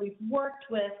 And so we've worked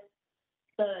with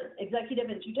the executive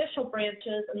and judicial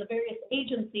branches and the various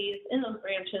agencies in those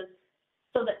branches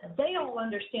so that they all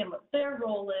understand what their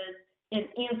role is in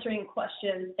answering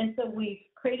questions. And so we've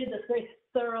created this very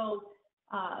thorough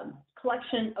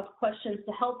collection of questions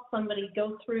to help somebody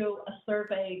go through a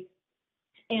survey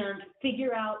and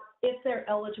figure out if they're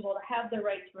eligible to have their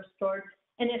rights restored,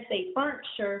 and if they aren't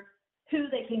sure, who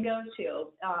they can go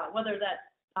to, whether that's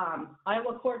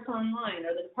Iowa Courts Online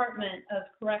or the Department of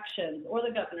Corrections or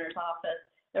the governor's office.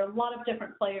 There are a lot of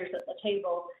different players at the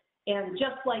table. And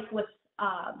just like with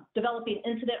developing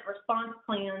incident response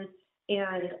plans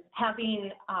and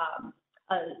having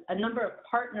a number of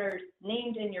partners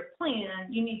named in your plan,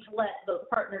 you need to let those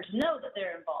partners know that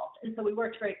they're involved. And so we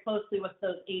worked very closely with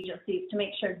those agencies to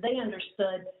make sure they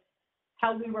understood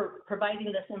how we were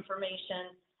providing this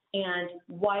information and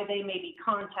why they may be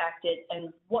contacted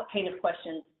and what kind of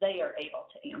questions they are able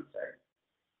to answer.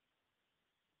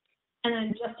 And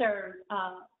then just our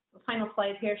final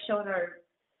slide here showing our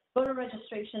voter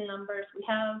registration numbers. We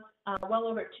have well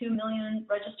over 2 million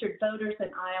registered voters in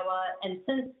Iowa, and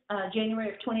since January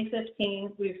of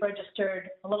 2015, we've registered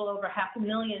a little over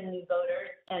 500,000 new voters,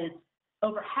 and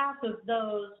over half of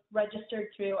those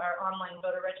registered through our online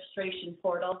voter registration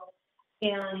portal.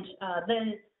 And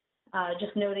then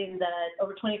just noting that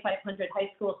over 2,500 high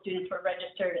school students were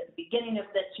registered at the beginning of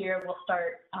this year. We'll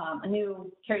start a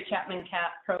new Carrie Chapman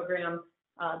CAP program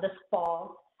this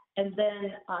fall. And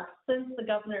then since the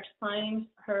governor signed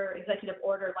her executive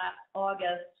order last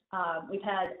August, we've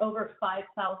had over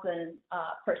 5,000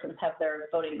 persons have their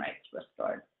voting rights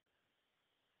restored.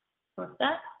 With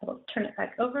that, I'll turn it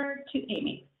back over to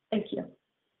Amy. Thank you.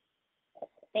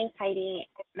 Thanks, Heidi.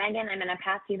 Meagan, I'm going to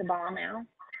pass you the ball now.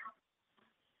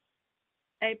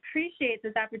 I appreciate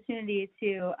this opportunity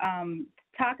to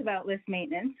talk about list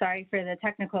maintenance. Sorry for the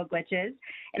technical glitches.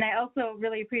 And I also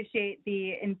really appreciate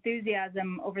the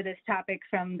enthusiasm over this topic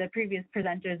from the previous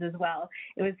presenters as well.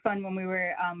 It was fun when we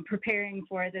were preparing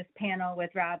for this panel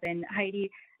with Rob and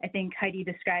Heidi. I think Heidi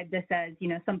described this as, you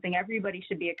know, something everybody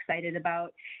should be excited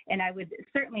about. And I would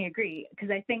certainly agree,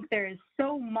 because I think there is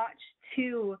so much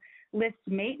to list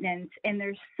maintenance, and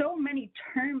there's so many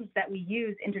terms that we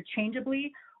use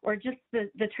interchangeably or just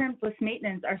the terms list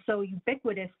maintenance are so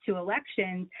ubiquitous to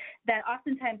elections that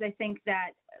oftentimes I think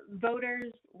that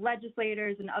voters,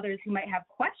 legislators, and others who might have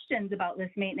questions about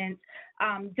list maintenance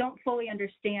don't fully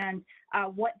understand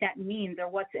what that means or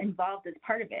what's involved as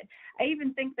part of it. I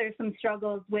even think there's some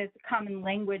struggles with common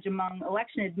language among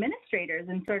election administrators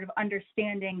and sort of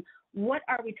understanding what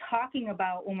are we talking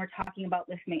about when we're talking about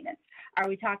list maintenance. Are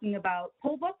we talking about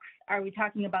poll books? Are we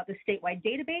talking about the statewide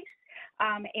database?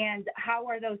 And how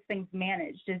are those things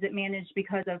managed? Is it managed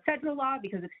because of federal law,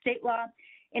 because of state law?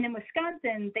 And in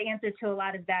Wisconsin, the answer to a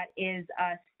lot of that is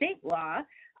state law.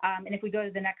 And if we go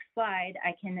to the next slide,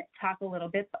 I can talk a little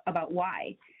bit about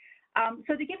why.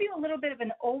 So to give you a little bit of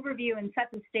an overview and set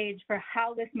the stage for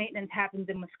how list maintenance happens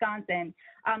in Wisconsin,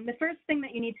 the first thing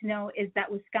that you need to know is that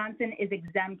Wisconsin is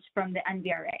exempt from the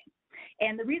NVRA.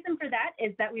 And the reason for that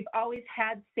is that we've always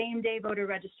had same-day voter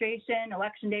registration,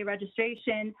 election day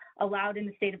registration allowed in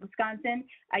the state of Wisconsin.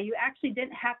 You actually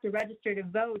didn't have to register to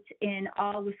vote in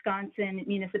all Wisconsin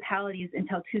municipalities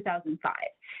until 2005.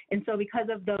 And so because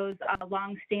of those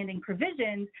long-standing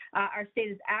provisions, our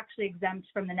state is actually exempt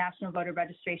from the National Voter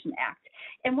Registration Act.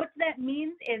 And what that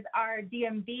means is our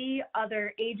DMV,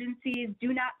 other agencies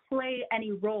do not play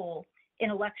any role in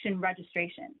election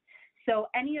registration. So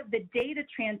any of the data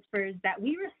transfers that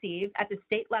we receive at the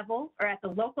state level or at the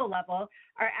local level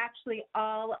are actually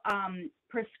all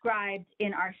prescribed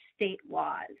in our state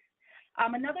laws.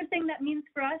 Another thing that means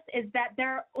for us is that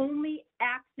there are only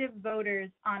active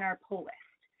voters on our poll list.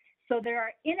 So there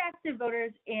are inactive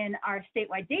voters in our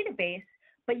statewide database,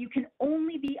 but you can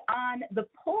only be on the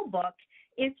poll book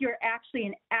if you're actually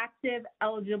an active,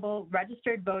 eligible,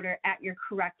 registered voter at your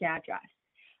correct address.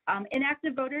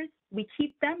 Inactive voters, we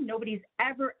keep them. Nobody's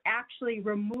ever actually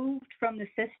removed from the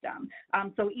system.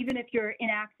 So even if you're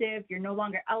inactive, you're no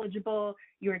longer eligible,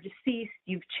 you're deceased,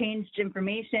 you've changed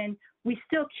information, we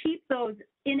still keep those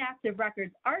inactive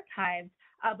records archived,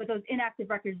 but those inactive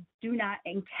records do not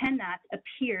and cannot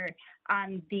appear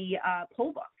on the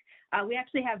poll book. We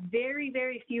actually have very,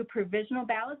 very few provisional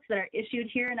ballots that are issued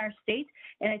here in our state.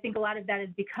 And I think a lot of that is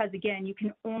because, again, you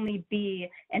can only be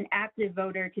an active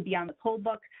voter to be on the poll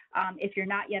book. If you're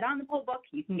not yet on the poll book,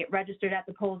 you can get registered at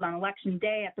the polls on election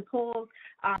day at the polls,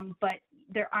 but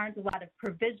there aren't a lot of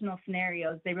provisional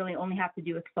scenarios. They really only have to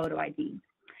do with photo ID.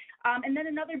 And then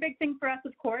another big thing for us,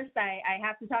 of course, I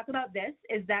have to talk about this,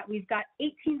 is that we've got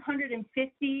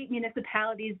 1,850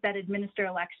 municipalities that administer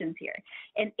elections here,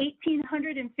 and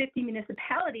 1,850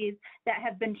 municipalities that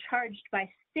have been charged by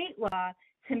state law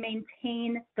to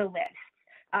maintain the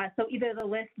list. So either the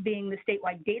list being the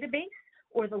statewide database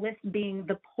or the list being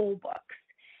the poll books.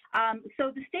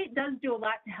 So the state does do a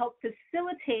lot to help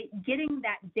facilitate getting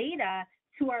that data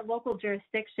to our local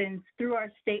jurisdictions through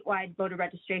our statewide voter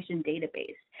registration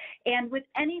database. And with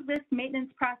any list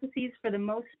maintenance processes, for the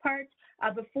most part,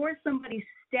 before somebody's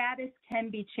status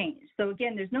can be changed. So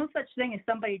again, there's no such thing as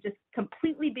somebody just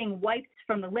completely being wiped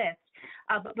from the list,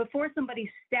 but before somebody's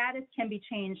status can be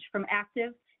changed from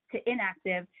active to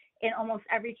inactive, in almost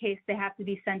every case, they have to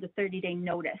be sent a 30-day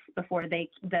notice before the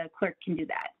clerk can do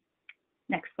that.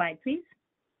 Next slide, please.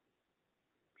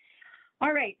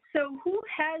 All right, so who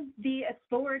has the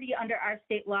authority under our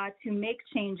state law to make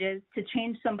changes to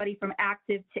change somebody from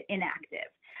active to inactive?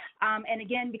 And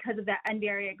again, because of that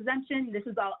NVRA exemption, this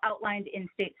is all outlined in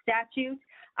state statute.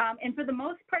 And for the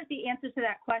most part, the answer to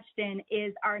that question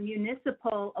is our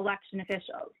municipal election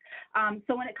officials.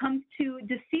 So when it comes to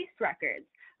deceased records,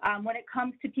 when it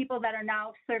comes to people that are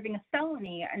now serving a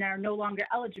felony and are no longer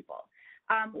eligible,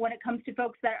 when it comes to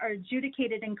folks that are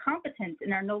adjudicated incompetent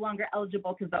and are no longer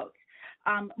eligible to vote,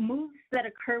 moves that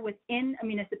occur within a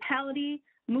municipality,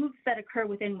 moves that occur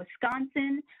within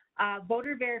Wisconsin,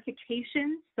 voter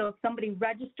verification. So if somebody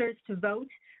registers to vote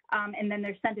and then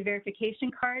they're sent a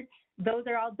verification card, those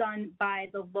are all done by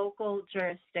the local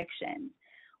jurisdiction.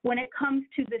 When it comes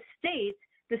to the state,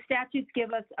 the statutes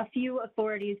give us a few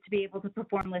authorities to be able to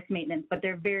perform list maintenance, but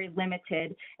they're very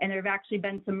limited. And there have actually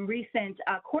been some recent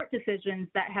court decisions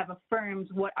that have affirmed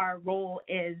what our role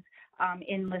is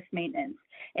in list maintenance.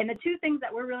 And the two things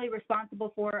that we're really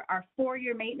responsible for are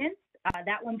 4-year maintenance.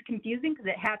 That one's confusing because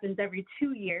it happens every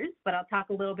 2 years, but I'll talk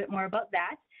a little bit more about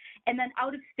that. And then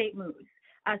out-of-state moves.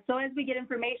 So as we get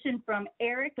information from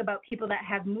Eric about people that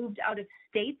have moved out of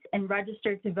state and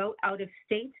registered to vote out of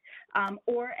state,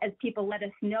 or as people let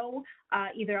us know,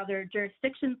 either other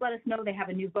jurisdictions let us know they have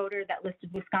a new voter that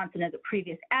listed Wisconsin as a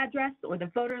previous address, or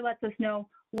the voter lets us know,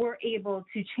 we're able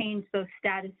to change those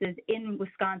statuses in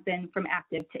Wisconsin from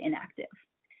active to inactive.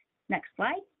 Next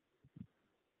slide.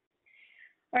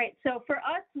 All right, so for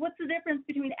us, what's the difference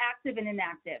between active and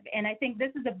inactive? And I think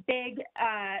this is a big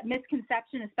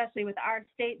misconception, especially with our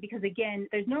state, because again,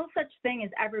 there's no such thing as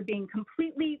ever being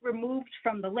completely removed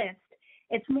from the list.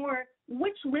 It's more,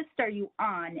 which list are you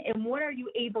on and what are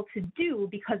you able to do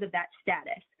because of that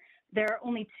status? There are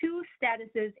only two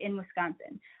statuses in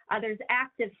Wisconsin. There's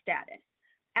active status.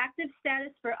 Active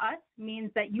status for us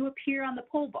means that you appear on the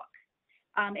poll book.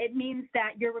 It means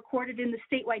that you're recorded in the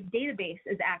statewide database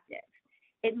as active.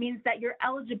 It means that you're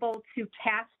eligible to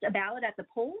cast a ballot at the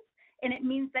polls, and it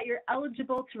means that you're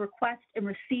eligible to request and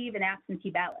receive an absentee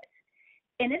ballot.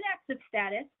 In inactive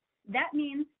status, that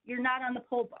means you're not on the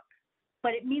poll book,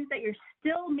 but it means that you're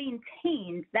still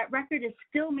maintained, that record is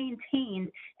still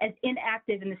maintained as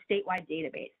inactive in the statewide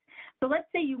database. So let's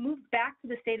say you moved back to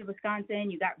the state of Wisconsin,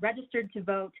 you got registered to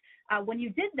vote. When you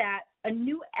did that, a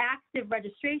new active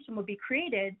registration will be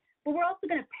created, but we're also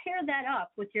going to pair that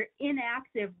up with your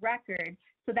inactive record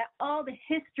so that all the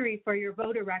history for your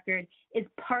voter record is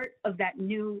part of that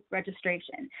new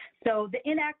registration. So the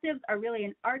inactives are really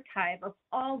an archive of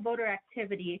all voter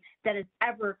activity that has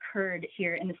ever occurred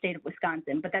here in the state of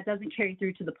Wisconsin, but that doesn't carry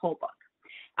through to the poll book.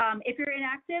 If you're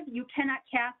inactive, you cannot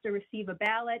cast or receive a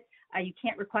ballot, you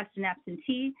can't request an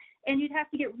absentee, and you'd have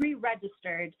to get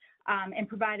re-registered and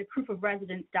provide a proof of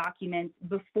residence document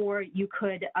before you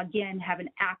could, again, have an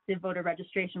active voter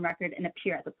registration record and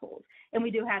appear at the polls. And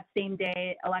we do have same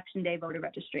day, election day voter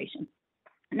registration.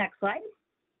 Next slide.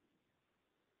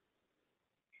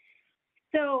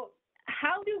 So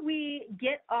how do we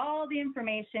get all the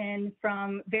information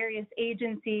from various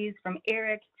agencies, from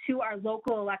ERIC to our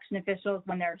local election officials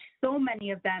when there are so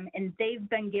many of them and they've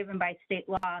been given by state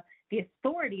law the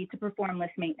authority to perform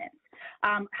list maintenance?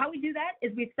 How we do that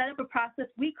is we set up a process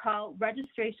we call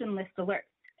registration list alerts.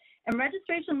 And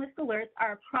registration list alerts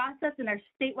are a process in our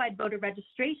statewide voter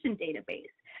registration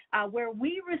database where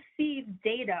we receive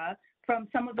data from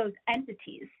some of those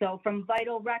entities, so from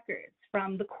vital records,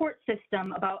 from the court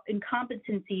system about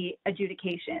incompetency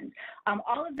adjudications.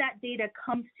 All of that data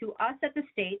comes to us at the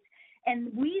state, and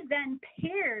we then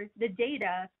pair the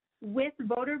data with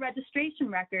voter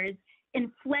registration records and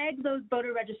flag those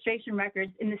voter registration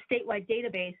records in the statewide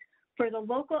database for the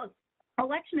local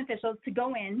election officials to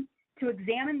go in, to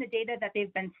examine the data that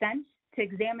they've been sent, to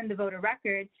examine the voter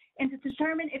record, and to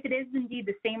determine if it is indeed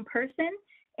the same person,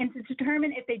 and to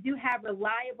determine if they do have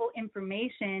reliable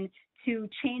information to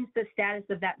change the status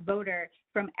of that voter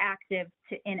from active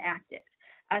to inactive.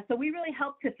 So we really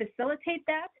help to facilitate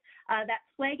that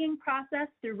flagging process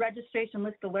through registration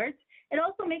list alerts. It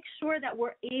also makes sure that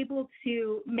we're able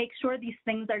to make sure these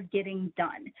things are getting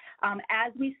done.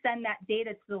 As we send that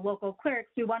data to the local clerks,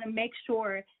 we want to make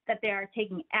sure that they are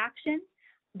taking action,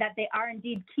 that they are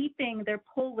indeed keeping their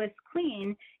poll list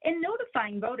clean, and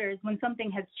notifying voters when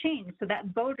something has changed so that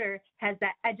voter has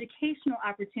that educational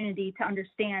opportunity to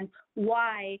understand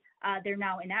why they're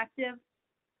now inactive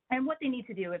and what they need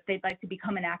to do if they'd like to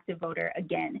become an active voter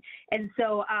again. And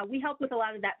so we help with a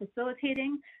lot of that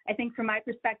facilitating. I think from my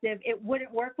perspective, it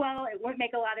wouldn't work well, it wouldn't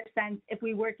make a lot of sense if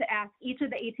we were to ask each of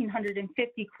the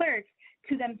 1,850 clerks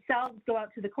to themselves go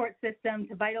out to the court system,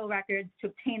 to vital records, to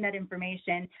obtain that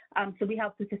information. So we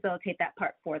help to facilitate that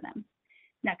part for them.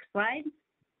 Next slide.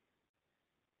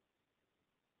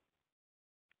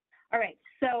 All right,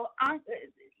 so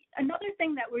another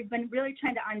thing that we've been really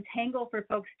trying to untangle for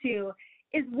folks too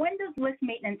is, when does list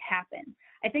maintenance happen?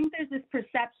 I think there's this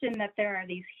perception that there are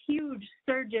these huge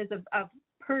surges of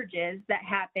purges that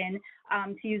happen,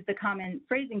 to use the common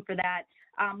phrasing for that,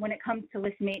 when it comes to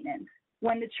list maintenance.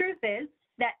 When the truth is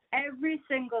that every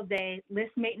single day,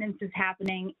 list maintenance is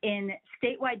happening in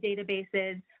statewide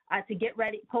databases to get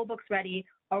ready, poll books ready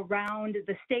around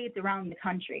the states, around the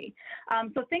country.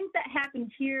 So things that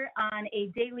happen here on a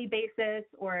daily basis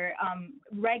or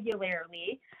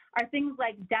regularly are things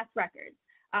like death records.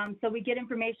 So we get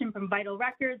information from vital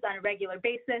records on a regular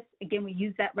basis. Again, we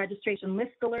use that registration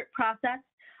list alert process.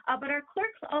 But our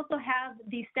clerks also have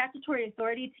the statutory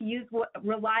authority to use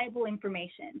reliable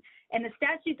information. And the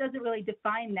statute doesn't really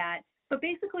define that. But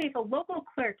basically, if a local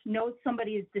clerk knows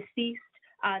somebody is deceased,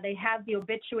 they have the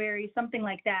obituary, something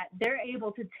like that, they're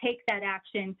able to take that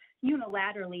action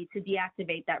unilaterally to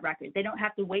deactivate that record. They don't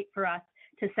have to wait for us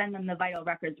to send them the vital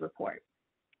records report.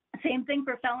 Same thing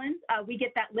for felons. We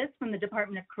get that list from the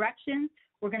Department of Corrections.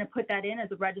 We're going to put that in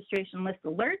as a registration list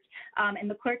alert, and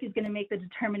the clerk is going to make the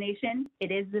determination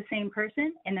it is the same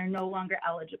person and they're no longer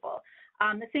eligible.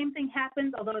 The same thing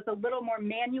happens, although it's a little more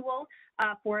manual,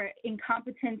 for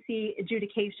incompetency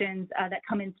adjudications that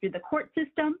come in through the court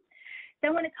system.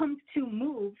 Then when it comes to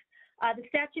move, the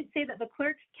statutes say that the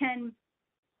clerks can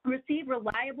receive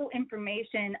reliable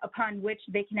information upon which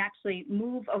they can actually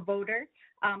move a voter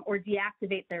or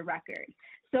deactivate their record.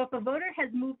 So if a voter has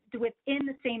moved within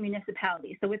the same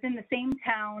municipality, so within the same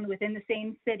town, within the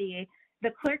same city,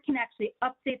 the clerk can actually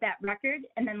update that record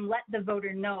and then let the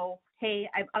voter know, hey,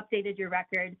 I've updated your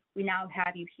record, we now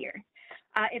have you here.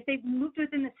 If they've moved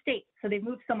within the state, so they've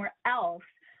moved somewhere else,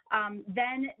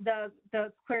 then the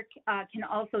clerk can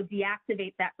also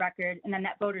deactivate that record, and then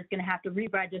that voter is going to have to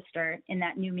re-register in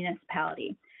that new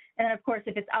municipality. And then, of course,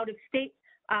 if it's out of state,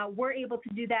 we're able to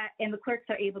do that, and the clerks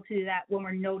are able to do that when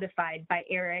we're notified by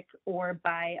ERIC or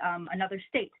by another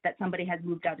state that somebody has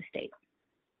moved out of state.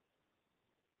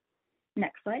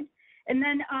 Next slide. And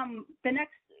then the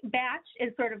next batch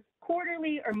is sort of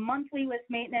quarterly or monthly list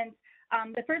maintenance,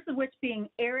 the first of which being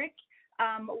ERIC.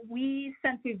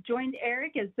 Since we've joined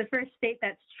ERIC as the first state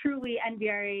that's truly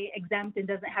NVRA exempt and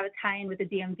doesn't have a tie-in with the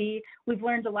DMV, we've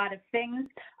learned a lot of things.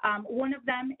 One of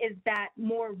them is that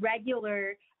more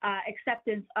regular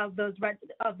acceptance of those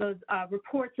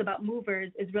reports about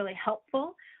movers is really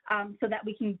helpful, so that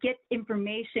we can get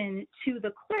information to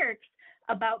the clerks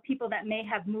about people that may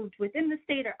have moved within the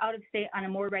state or out of state on a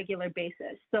more regular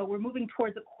basis. So we're moving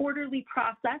towards a quarterly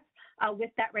process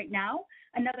with that right now.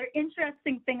 Another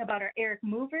interesting thing about our ERIC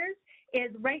movers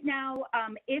is right now,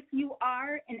 if you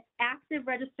are an active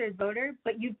registered voter,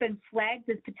 but you've been flagged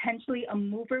as potentially a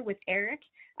mover with ERIC,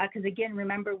 because again,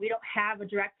 remember, we don't have a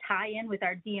direct tie-in with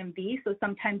our DMV, so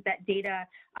sometimes that data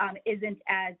isn't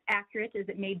as accurate as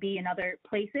it may be in other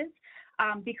places.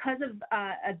 Because of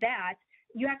that,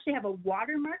 you actually have a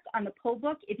watermark on the poll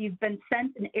book if you've been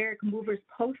sent an ERIC Movers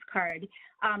postcard.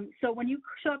 So when you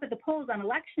show up at the polls on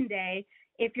election day,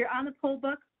 if you're on the poll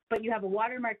book, but you have a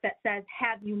watermark that says,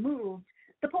 have you moved,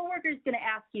 the poll worker is going to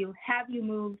ask you, have you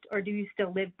moved or do you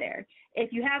still live there?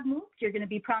 If you have moved, you're going to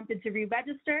be prompted to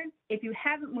re-register. If you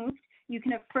haven't moved, you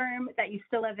can affirm that you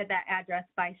still live at that address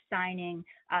by signing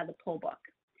the poll book.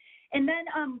 And then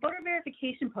voter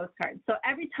verification postcards. So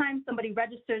every time somebody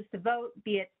registers to vote,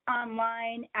 be it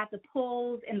online, at the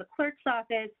polls, in the clerk's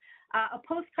office, a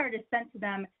postcard is sent to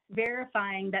them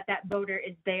verifying that that voter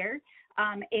is there.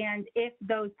 And if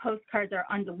those postcards are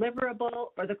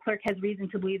undeliverable or the clerk has reason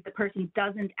to believe the person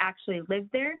doesn't actually live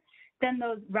there, then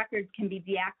those records can be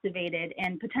deactivated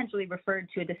and potentially referred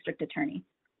to a district attorney.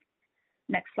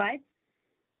 Next slide.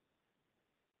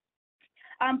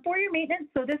 For your maintenance,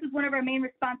 so this is one of our main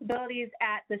responsibilities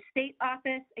at the state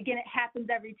office. Again, it happens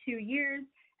every 2 years.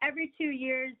 Every 2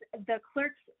 years, the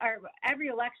clerks are, every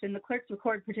election, the clerks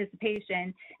record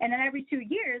participation. And then every 2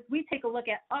 years, we take a look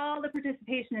at all the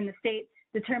participation in the state,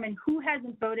 determine who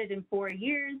hasn't voted in 4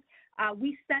 years.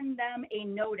 We send them a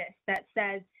notice that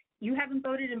says, you haven't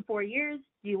voted in 4 years.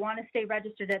 Do you want to stay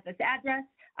registered at this address?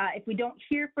 If we don't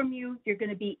hear from you, you're going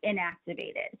to be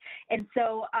inactivated. And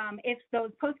so if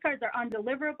those postcards are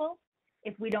undeliverable,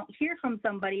 if we don't hear from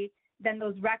somebody, then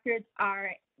those records are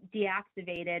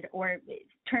deactivated or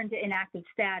turned to inactive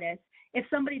status. If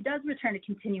somebody does return a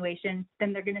continuation,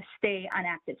 then they're going to stay on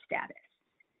active status.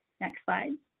 Next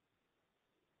slide.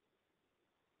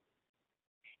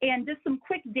 And just some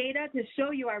quick data to show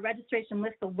you our registration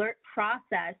list alert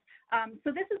process.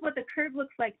 So this is what the curve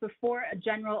looks like before a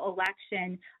general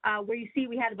election, where you see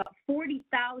we had about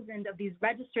 40,000 of these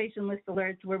registration list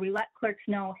alerts where we let clerks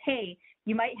know, hey,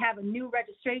 you might have a new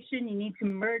registration, you need to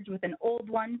merge with an old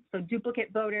one, so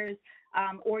duplicate voters,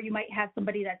 or you might have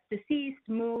somebody that's deceased,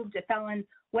 moved, a felon,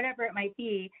 whatever it might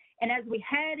be. And as we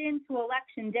head into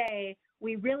election day,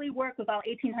 we really work with all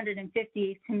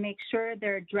 1,850 to make sure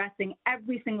they're addressing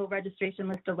every single registration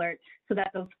list alert so that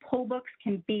those poll books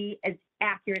can be as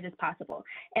accurate as possible.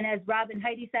 And as Rob and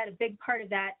Heidi said, a big part of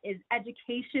that is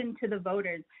education to the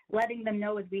voters, letting them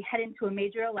know as we head into a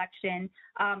major election,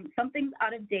 something's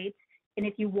out of date. And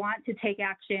if you want to take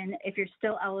action, if you're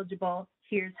still eligible,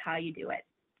 here's how you do it.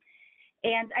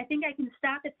 And I think I can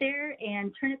stop it there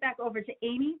and turn it back over to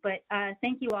Amy, but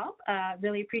thank you all,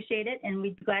 really appreciate it, and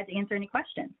we'd be glad to answer any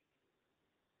questions.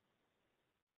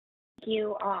 Thank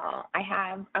you all. I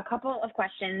have a couple of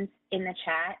questions in the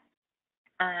chat.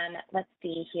 Let's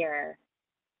see here.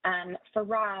 For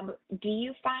Rob, do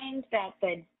you find that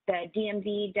the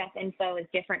DMV death info is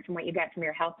different from what you get from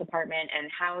your health department,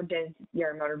 and how does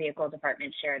your motor vehicle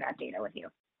department share that data with you?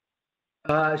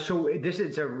 So this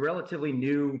is a relatively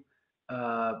new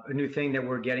thing that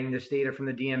we're getting this data from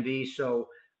the DMV. So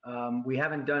we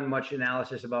haven't done much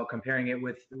analysis about comparing it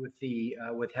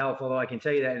with health, although I can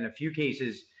tell you that in a few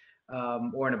cases,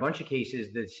 or in a bunch of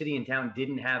cases, the city and town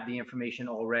didn't have the information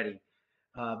already.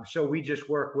 So we just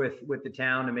work with the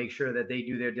town to make sure that they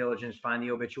do their diligence, find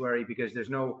the obituary, because there's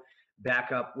no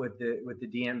backup with the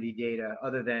DMV data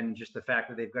other than just the fact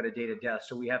that they've got a date of death.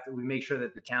 So we make sure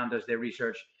that the town does their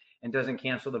research and doesn't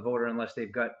cancel the voter unless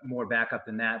they've got more backup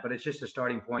than that. But it's just a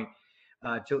starting point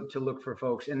to look for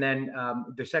folks. And then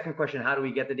the second question, how do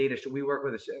we get the data? So we work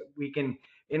with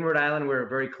in Rhode Island, we're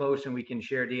very close and we can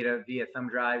share data via thumb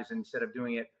drives instead of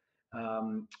doing it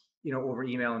over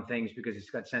email and things because it's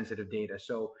got sensitive data.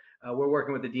 So we're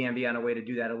working with the DMV on a way to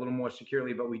do that a little more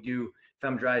securely, but we do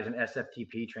thumb drives and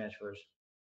SFTP transfers.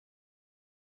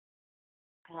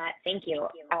 Thank you.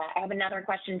 I have another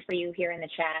question for you here in the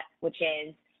chat, which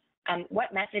is,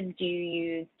 what methods do you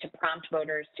use to prompt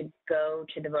voters to go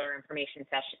to the voter information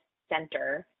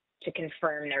center to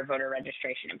confirm their voter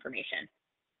registration information?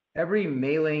 Every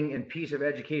mailing and piece of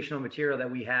educational material that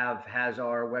we have has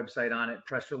our website on it,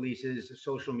 press releases,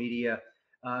 social media.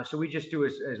 So we just do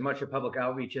as much of public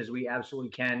outreach as we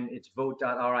absolutely can. It's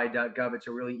vote.ri.gov. It's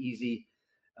a really easy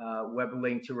web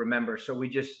link to remember. So we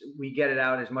get it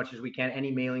out as much as we can.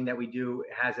 Any mailing that we do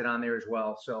has it on there as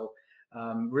well. So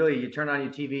really, you turn on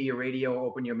your TV, your radio,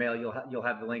 open your mail, you'll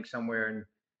have the link somewhere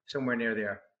near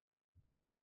there.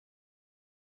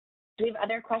 Do we have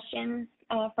other questions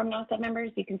from NASED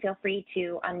members? You can feel free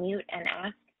to unmute and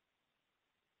ask.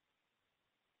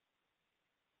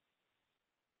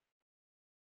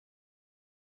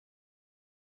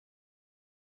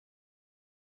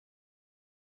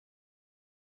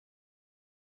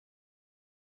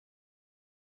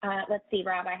 Let's see,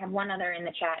 Rob, I have one other in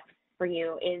the chat for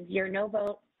you. Is your no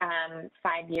vote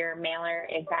 5-year mailer,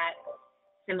 is that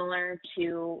similar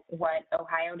to what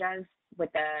Ohio does with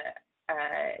the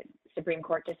Supreme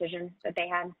Court decision that they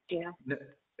had? Do you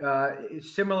know?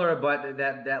 It's similar, but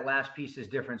that last piece is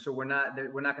different. So we're not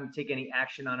going to take any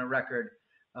action on a record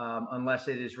unless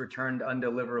it is returned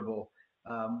undeliverable.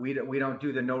 We don't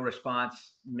do the no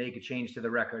response, make a change to the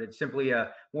record. It's simply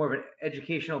more of an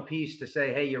educational piece to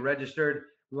say, hey, you're registered.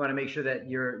 We want to make sure that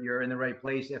you're in the right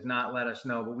place. If not, let us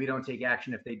know. But we don't take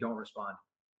action if they don't respond.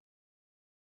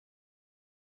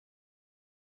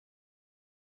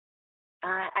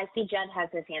 I see Jed has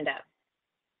his hand up.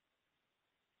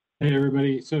 Hey,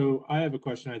 everybody. So I have a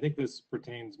question. I think this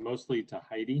pertains mostly to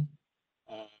Heidi.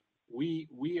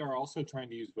 We are also trying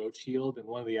to use Vote Shield, and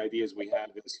one of the ideas we have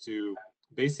is to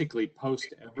basically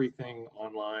post everything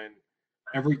online,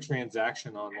 every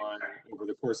transaction online over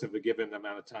the course of a given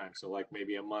amount of time. So like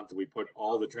maybe a month, we put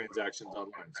all the transactions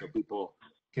online so people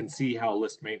can see how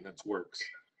list maintenance works.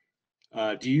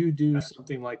 Do you do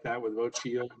something like that with Vote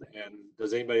Shield? And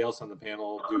does anybody else on the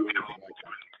panel do anything like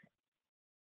that?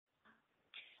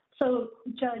 So,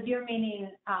 Judd, you're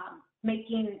meaning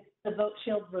making the Vote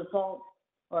Shield results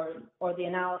or the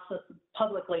analysis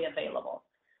publicly available.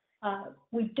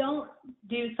 We don't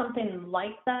do something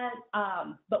like that,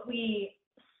 but we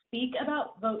speak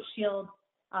about Vote Shield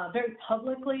very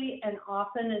publicly and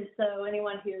often, and so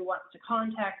anyone who wants to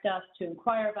contact us to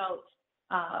inquire about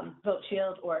Vote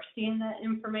Shield or seeing that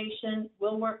information,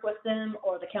 we'll work with them,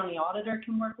 or the county auditor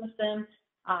can work with them.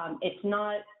 It's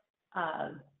not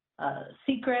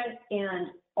secret, and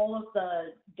all of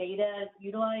the data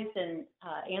utilized and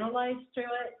analyzed through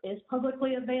it is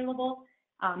publicly available.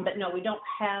 But no, we don't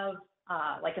have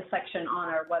like a section on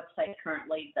our website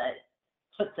currently that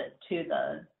puts it to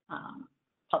the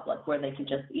public where they can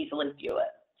just easily view it.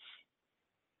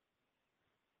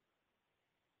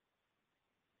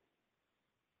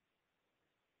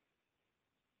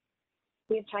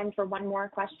 We have time for one more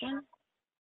question.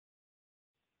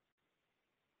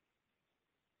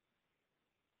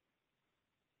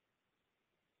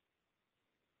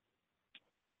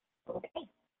 Okay.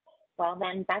 Well,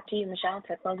 then back to you, Michelle,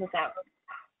 to close us out.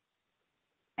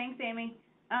 Thanks, Amy.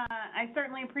 I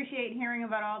certainly appreciate hearing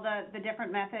about all the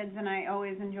different methods, and I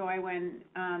always enjoy when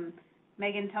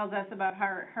Meagan tells us about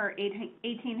her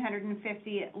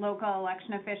 1,850 local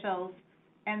election officials,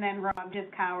 and then Rob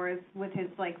just cowers with his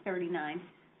like 39.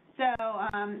 So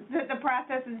the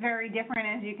process is very different,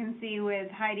 as you can see, with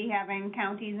Heidi having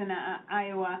counties in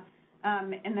Iowa,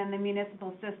 and then the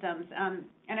municipal systems.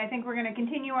 And I think we're going to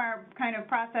continue our kind of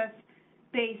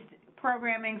process-based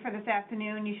programming for this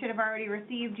afternoon. You should have already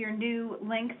received your new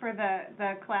link for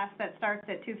the class that starts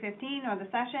at 2:15, or the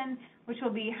session, which will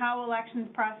be how elections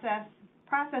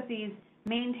processes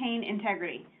maintain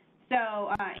integrity.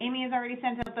 So Amy has already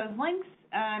sent out those links.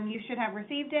 You should have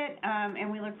received it,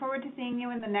 and we look forward to seeing you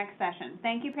in the next session.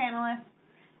 Thank you, panelists.